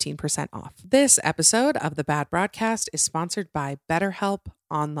for 15% off. This episode of the Bad Broadcast is sponsored by BetterHelp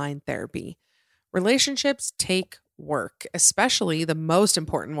Online Therapy. Relationships take work, especially the most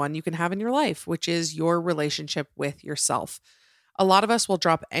important one you can have in your life, which is your relationship with yourself. A lot of us will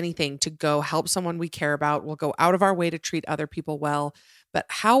drop anything to go help someone we care about. We'll go out of our way to treat other people well. But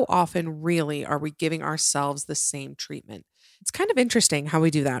how often really are we giving ourselves the same treatment? It's kind of interesting how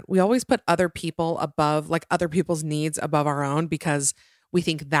we do that. We always put other people above, like other people's needs above our own, because we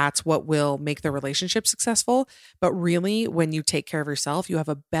think that's what will make the relationship successful. But really, when you take care of yourself, you have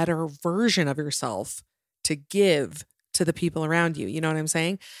a better version of yourself to give to the people around you. You know what I'm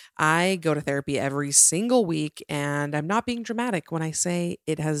saying? I go to therapy every single week, and I'm not being dramatic when I say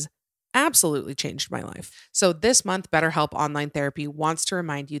it has absolutely changed my life. So this month, BetterHelp Online Therapy wants to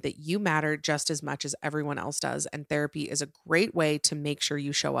remind you that you matter just as much as everyone else does, and therapy is a great way to make sure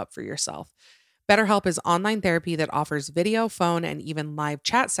you show up for yourself. BetterHelp is online therapy that offers video, phone, and even live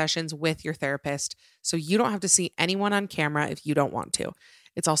chat sessions with your therapist, so you don't have to see anyone on camera if you don't want to.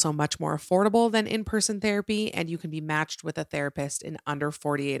 It's also much more affordable than in-person therapy, and you can be matched with a therapist in under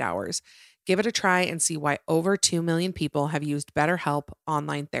 48 hours. Give it a try and see why over 2 million people have used BetterHelp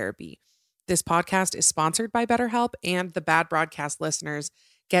Online Therapy. This podcast is sponsored by BetterHelp, and the Bad Broadcast listeners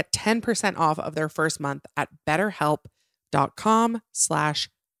get 10% off of their first month at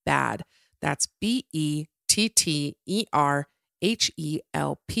betterhelp.com/bad. That's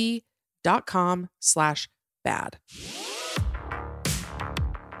BETTERHELP.com/bad.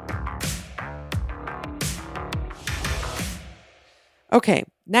 Okay,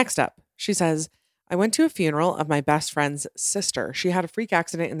 next up, she says, I went to a funeral of my best friend's sister. She had a freak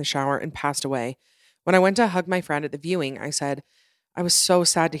accident in the shower and passed away. When I went to hug my friend at the viewing, I said, I was so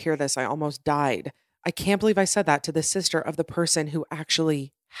sad to hear this. I almost died. I can't believe I said that to the sister of the person who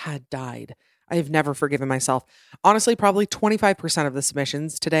actually had died. I have never forgiven myself. Honestly, probably 25% of the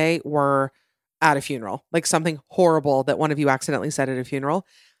submissions today were at a funeral, like something horrible that one of you accidentally said at a funeral.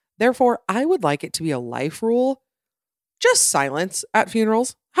 Therefore, I would like it to be a life rule. Just silence at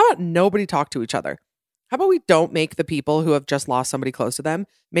funerals. How about nobody talk to each other? How about we don't make the people who have just lost somebody close to them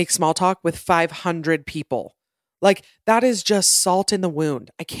make small talk with 500 people? Like, that is just salt in the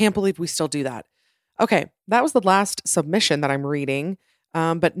wound. I can't believe we still do that. Okay, that was the last submission that I'm reading,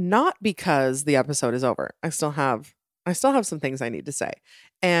 but not because the episode is over. I still have some things I need to say.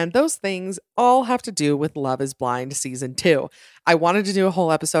 And those things all have to do with Love is Blind Season 2. I wanted to do a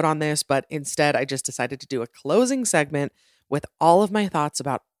whole episode on this, but instead I just decided to do a closing segment with all of my thoughts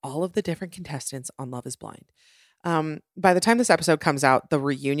about all of the different contestants on Love is Blind. By the time this episode comes out, the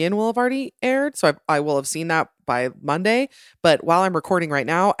reunion will have already aired, so I will have seen that by Monday. But while I'm recording right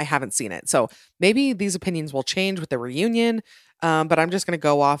now, I haven't seen it. So maybe these opinions will change with the reunion. But I'm just going to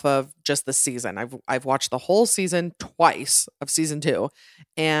go off of just the season. I've watched the whole season twice of season 2,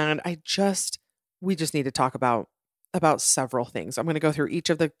 and we just need to talk about about several things. I'm going to go through each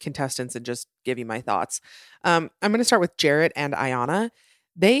of the contestants and just give you my thoughts. I'm going to start with Jarrett and Ayana.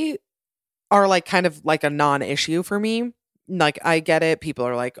 They are like kind of like a non-issue for me. Like, I get it. People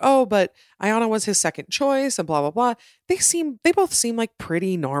are like, oh, but Ayana was his second choice and blah, blah, blah. They both seem like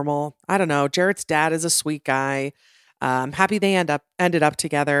pretty normal. I don't know. Jarrett's dad is a sweet guy. Happy they ended up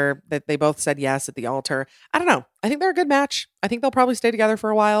together, that they both said yes at the altar. I don't know. I think they're a good match. I think they'll probably stay together for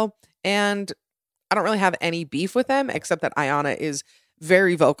a while. And I don't really have any beef with them, except that Ayana is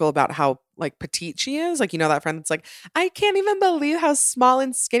very vocal about how like petite she is. Like, that friend that's like, I can't even believe how small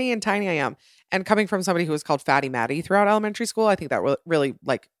and skinny and tiny I am. And coming from somebody who was called Fatty Maddie throughout elementary school, I think that really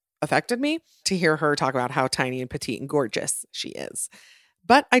like affected me to hear her talk about how tiny and petite and gorgeous she is.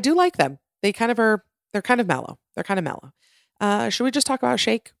 But I do like them. They're kind of mellow. They're kind of mellow. Should we just talk about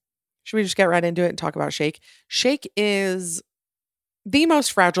Shake? Should we just get right into it and talk about Shake? Shake is the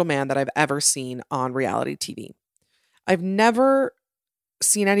most fragile man that I've ever seen on reality TV. I've never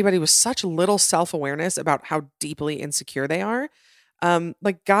seen anybody with such little self-awareness about how deeply insecure they are.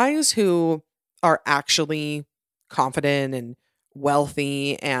 Like guys who are actually confident and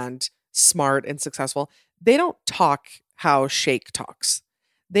wealthy and smart and successful, they don't talk how Shake talks.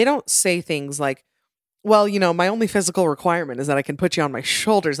 They don't say things like, well, my only physical requirement is that I can put you on my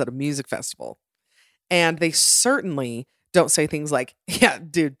shoulders at a music festival. And they certainly don't say things like, yeah,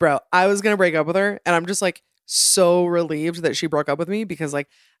 dude, bro, I was going to break up with her. And I'm just like so relieved that she broke up with me because like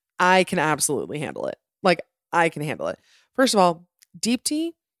I can absolutely handle it. Like I can handle it. First of all, Deep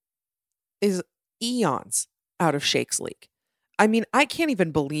Tea is eons out of Shake's league. I mean, I can't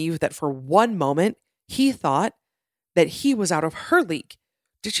even believe that for one moment he thought that he was out of her league.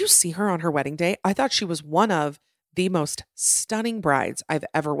 Did you see her on her wedding day? I thought she was one of the most stunning brides I've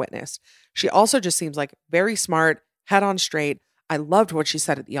ever witnessed. She also just seems like very smart, head on straight. I loved what she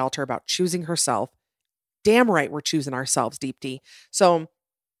said at the altar about choosing herself. Damn right we're choosing ourselves, Deep Tea. So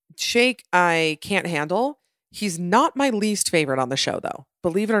Shake, I can't handle. He's not my least favorite on the show, though.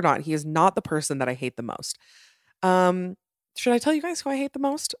 Believe it or not, he is not the person that I hate the most. Should I tell you guys who I hate the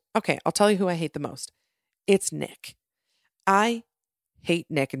most? Okay, I'll tell you who I hate the most. It's Nick. I hate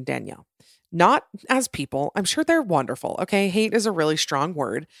Nick and Danielle. Not as people. I'm sure they're wonderful. Okay, hate is a really strong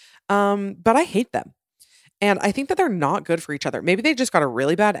word. But I hate them. And I think that they're not good for each other. Maybe they just got a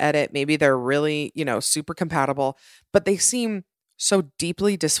really bad edit. Maybe they're really, super compatible, but they seem so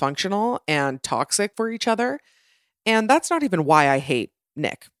deeply dysfunctional and toxic for each other. And that's not even why I hate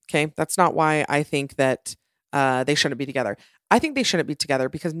Nick. Okay. That's not why I think that they shouldn't be together. I think they shouldn't be together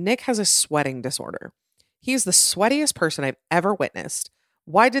because Nick has a sweating disorder. He's the sweatiest person I've ever witnessed.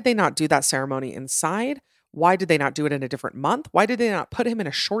 Why did they not do that ceremony inside? Why did they not do it in a different month? Why did they not put him in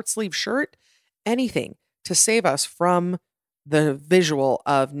a short sleeve shirt? Anything to save us from the visual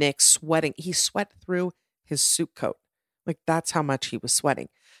of Nick sweating. He sweat through his suit coat. Like that's how much he was sweating.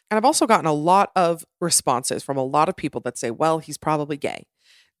 And I've also gotten a lot of responses from a lot of people that say, well, he's probably gay.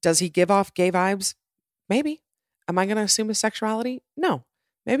 Does he give off gay vibes? Maybe. Am I going to assume his sexuality? No.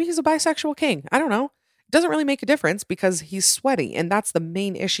 Maybe he's a bisexual king. I don't know. It doesn't really make a difference because he's sweaty. And that's the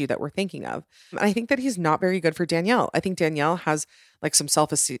main issue that we're thinking of. And I think that he's not very good for Danielle. I think Danielle has like some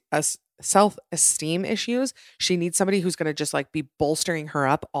self-esteem issues. She needs somebody who's going to just like be bolstering her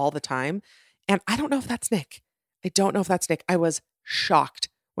up all the time. And I don't know if that's Nick. I don't know if that's Nick. I was shocked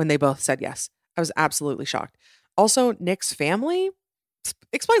when they both said yes. I was absolutely shocked. Also, Nick's family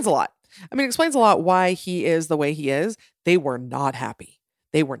explains a lot. I mean, it explains a lot why he is the way he is. They were not happy.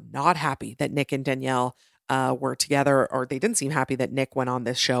 They were not happy that Nick and Danielle were together, or they didn't seem happy that Nick went on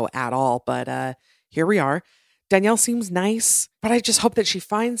this show at all. But here we are. Danielle seems nice, but I just hope that she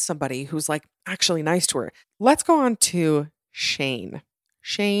finds somebody who's like actually nice to her. Let's go on to Shane.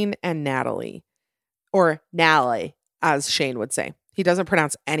 Shane and Natalie, or Nally, as Shane would say. He doesn't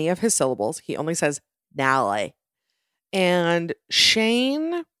pronounce any of his syllables. He only says Nally. And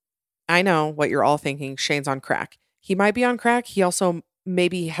Shane, I know what you're all thinking. Shane's on crack. He might be on crack. He also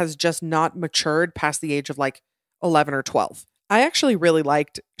maybe has just not matured past the age of like 11 or 12. I actually really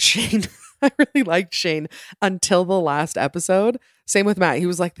liked Shane. I really liked Shane until the last episode. Same with Matt. He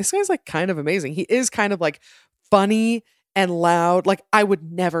was like, this guy's like kind of amazing. He is kind of like funny and loud. Like I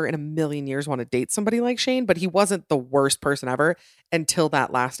would never in a million years want to date somebody like Shane, but he wasn't the worst person ever until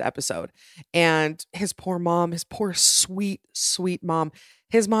that last episode. And his poor mom, his poor sweet, sweet mom,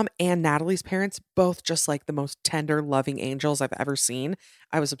 his mom and Natalie's parents, both just like the most tender, loving angels I've ever seen.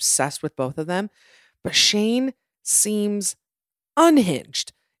 I was obsessed with both of them. But Shane seems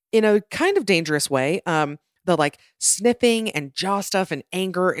unhinged in a kind of dangerous way. The like sniffing and jaw stuff and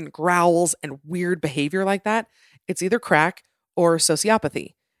anger and growls and weird behavior like that. It's either crack or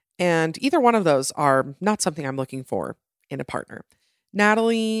sociopathy. And either one of those are not something I'm looking for in a partner.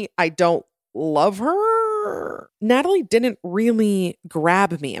 Natalie, I don't love her. Natalie didn't really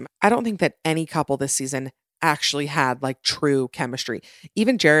grab me. I don't think that any couple this season actually had like true chemistry.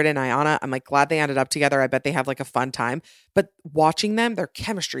 Even Jared and Ayanna, I'm like glad they ended up together. I bet they have like a fun time. But watching them, their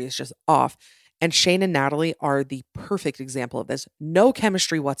chemistry is just off. And Shane and Natalie are the perfect example of this. No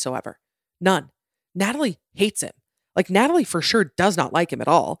chemistry whatsoever. None. Natalie hates him. Like Natalie for sure does not like him at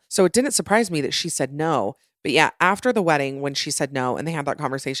all. So it didn't surprise me that she said no. But yeah, after the wedding, when she said no and they had that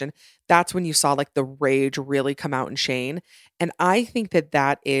conversation, that's when you saw like the rage really come out in Shane. And I think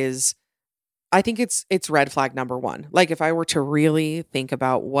that is, I think it's red flag number one. Like if I were to really think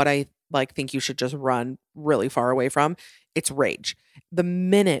about what I like think you should just run really far away from, it's rage. The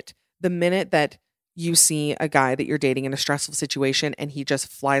minute that you see a guy that you're dating in a stressful situation and he just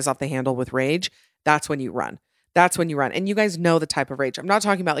flies off the handle with rage, that's when you run. That's when you run. And you guys know the type of rage. I'm not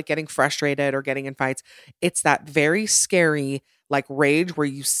talking about like getting frustrated or getting in fights. It's that very scary like rage where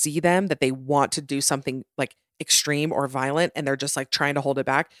you see them that they want to do something like extreme or violent and they're just like trying to hold it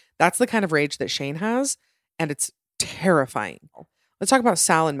back. That's the kind of rage that Shane has. And it's terrifying. Let's talk about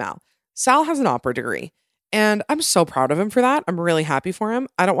Sal and Mal. Sal has an opera degree. And I'm so proud of him for that. I'm really happy for him.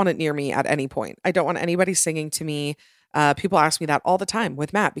 I don't want it near me at any point. I don't want anybody singing to me. People ask me that all the time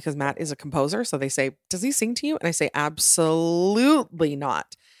with Matt because Matt is a composer. So they say, does he sing to you? And I say, absolutely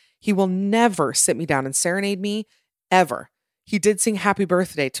not. He will never sit me down and serenade me ever. He did sing Happy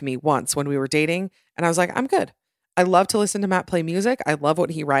Birthday to me once when we were dating. And I was like, I'm good. I love to listen to Matt play music. I love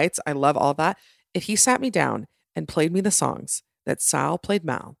what he writes. I love all that. If he sat me down and played me the songs that Sal played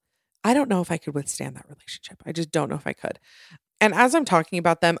Mal, I don't know if I could withstand that relationship. I just don't know if I could. And as I'm talking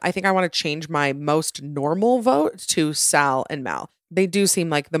about them, I think I want to change my most normal vote to Sal and Mal. They do seem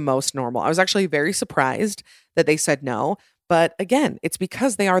like the most normal. I was actually very surprised that they said no. But again, it's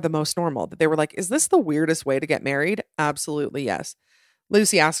because they are the most normal that they were like, is this the weirdest way to get married? Absolutely, yes.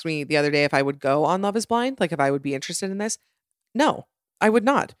 Lucy asked me the other day if I would go on Love is Blind, like if I would be interested in this. No, I would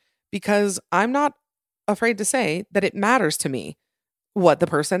not, because I'm not afraid to say that it matters to me what the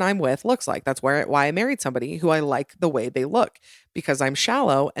person I'm with looks like. That's why I married somebody who I like the way they look, because I'm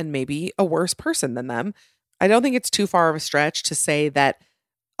shallow and maybe a worse person than them. I don't think it's too far of a stretch to say that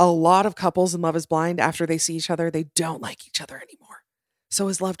a lot of couples in Love is Blind, after they see each other, they don't like each other anymore. So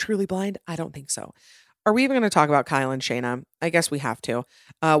is love truly blind? I don't think so. Are we even going to talk about Kyle and Shayna? I guess we have to.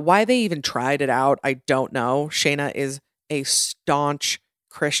 Why they even tried it out, I don't know. Shayna is a staunch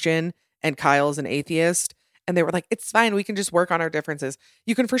Christian and Kyle is an atheist. And they were like, it's fine. We can just work on our differences.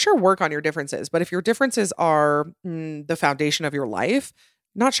 You can for sure work on your differences. But if your differences are the foundation of your life,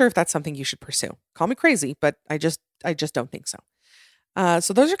 not sure if that's something you should pursue. Call me crazy, but I just don't think so.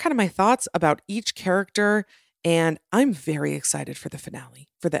 So those are kind of my thoughts about each character. And I'm very excited for the finale,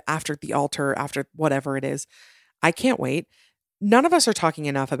 for the after the altar, after whatever it is. I can't wait. None of us are talking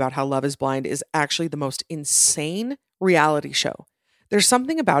enough about how Love is Blind is actually the most insane reality show. There's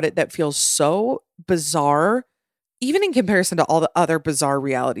something about it that feels so bizarre, even in comparison to all the other bizarre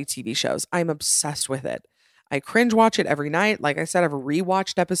reality TV shows. I'm obsessed with it. I cringe watch it every night. Like I said, I've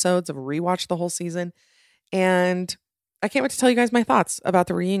rewatched episodes, I've rewatched the whole season. And I can't wait to tell you guys my thoughts about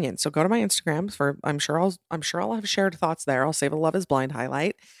the reunion. So go to my Instagram for I'm sure I'll have shared thoughts there. I'll save a Love is Blind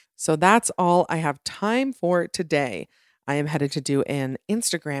highlight. So that's all I have time for today. I am headed to do an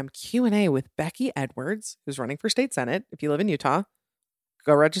Instagram Q&A with Becky Edwards, who's running for state senate. If you live in Utah,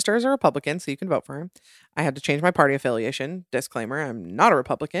 go register as a Republican so you can vote for him. I had to change my party affiliation. Disclaimer, I'm not a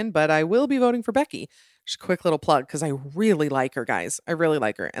Republican, but I will be voting for Becky. Just a quick little plug because I really like her, guys. I really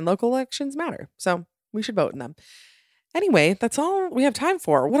like her. And local elections matter. So we should vote in them. Anyway, that's all we have time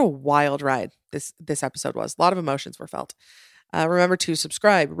for. What a wild ride this episode was. A lot of emotions were felt. Remember to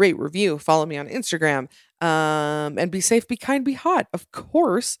subscribe, rate, review, follow me on Instagram, and be safe, be kind, be hot, of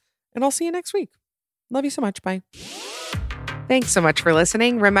course. And I'll see you next week. Love you so much. Bye. Thanks so much for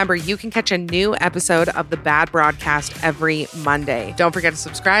listening. Remember, you can catch a new episode of The Bad Broadcast every Monday. Don't forget to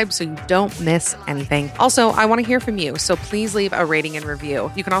subscribe so you don't miss anything. Also, I want to hear from you, so please leave a rating and review.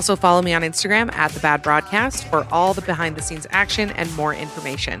 You can also follow me on Instagram at The Bad Broadcast for all the behind-the-scenes action and more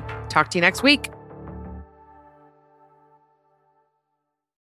information. Talk to you next week.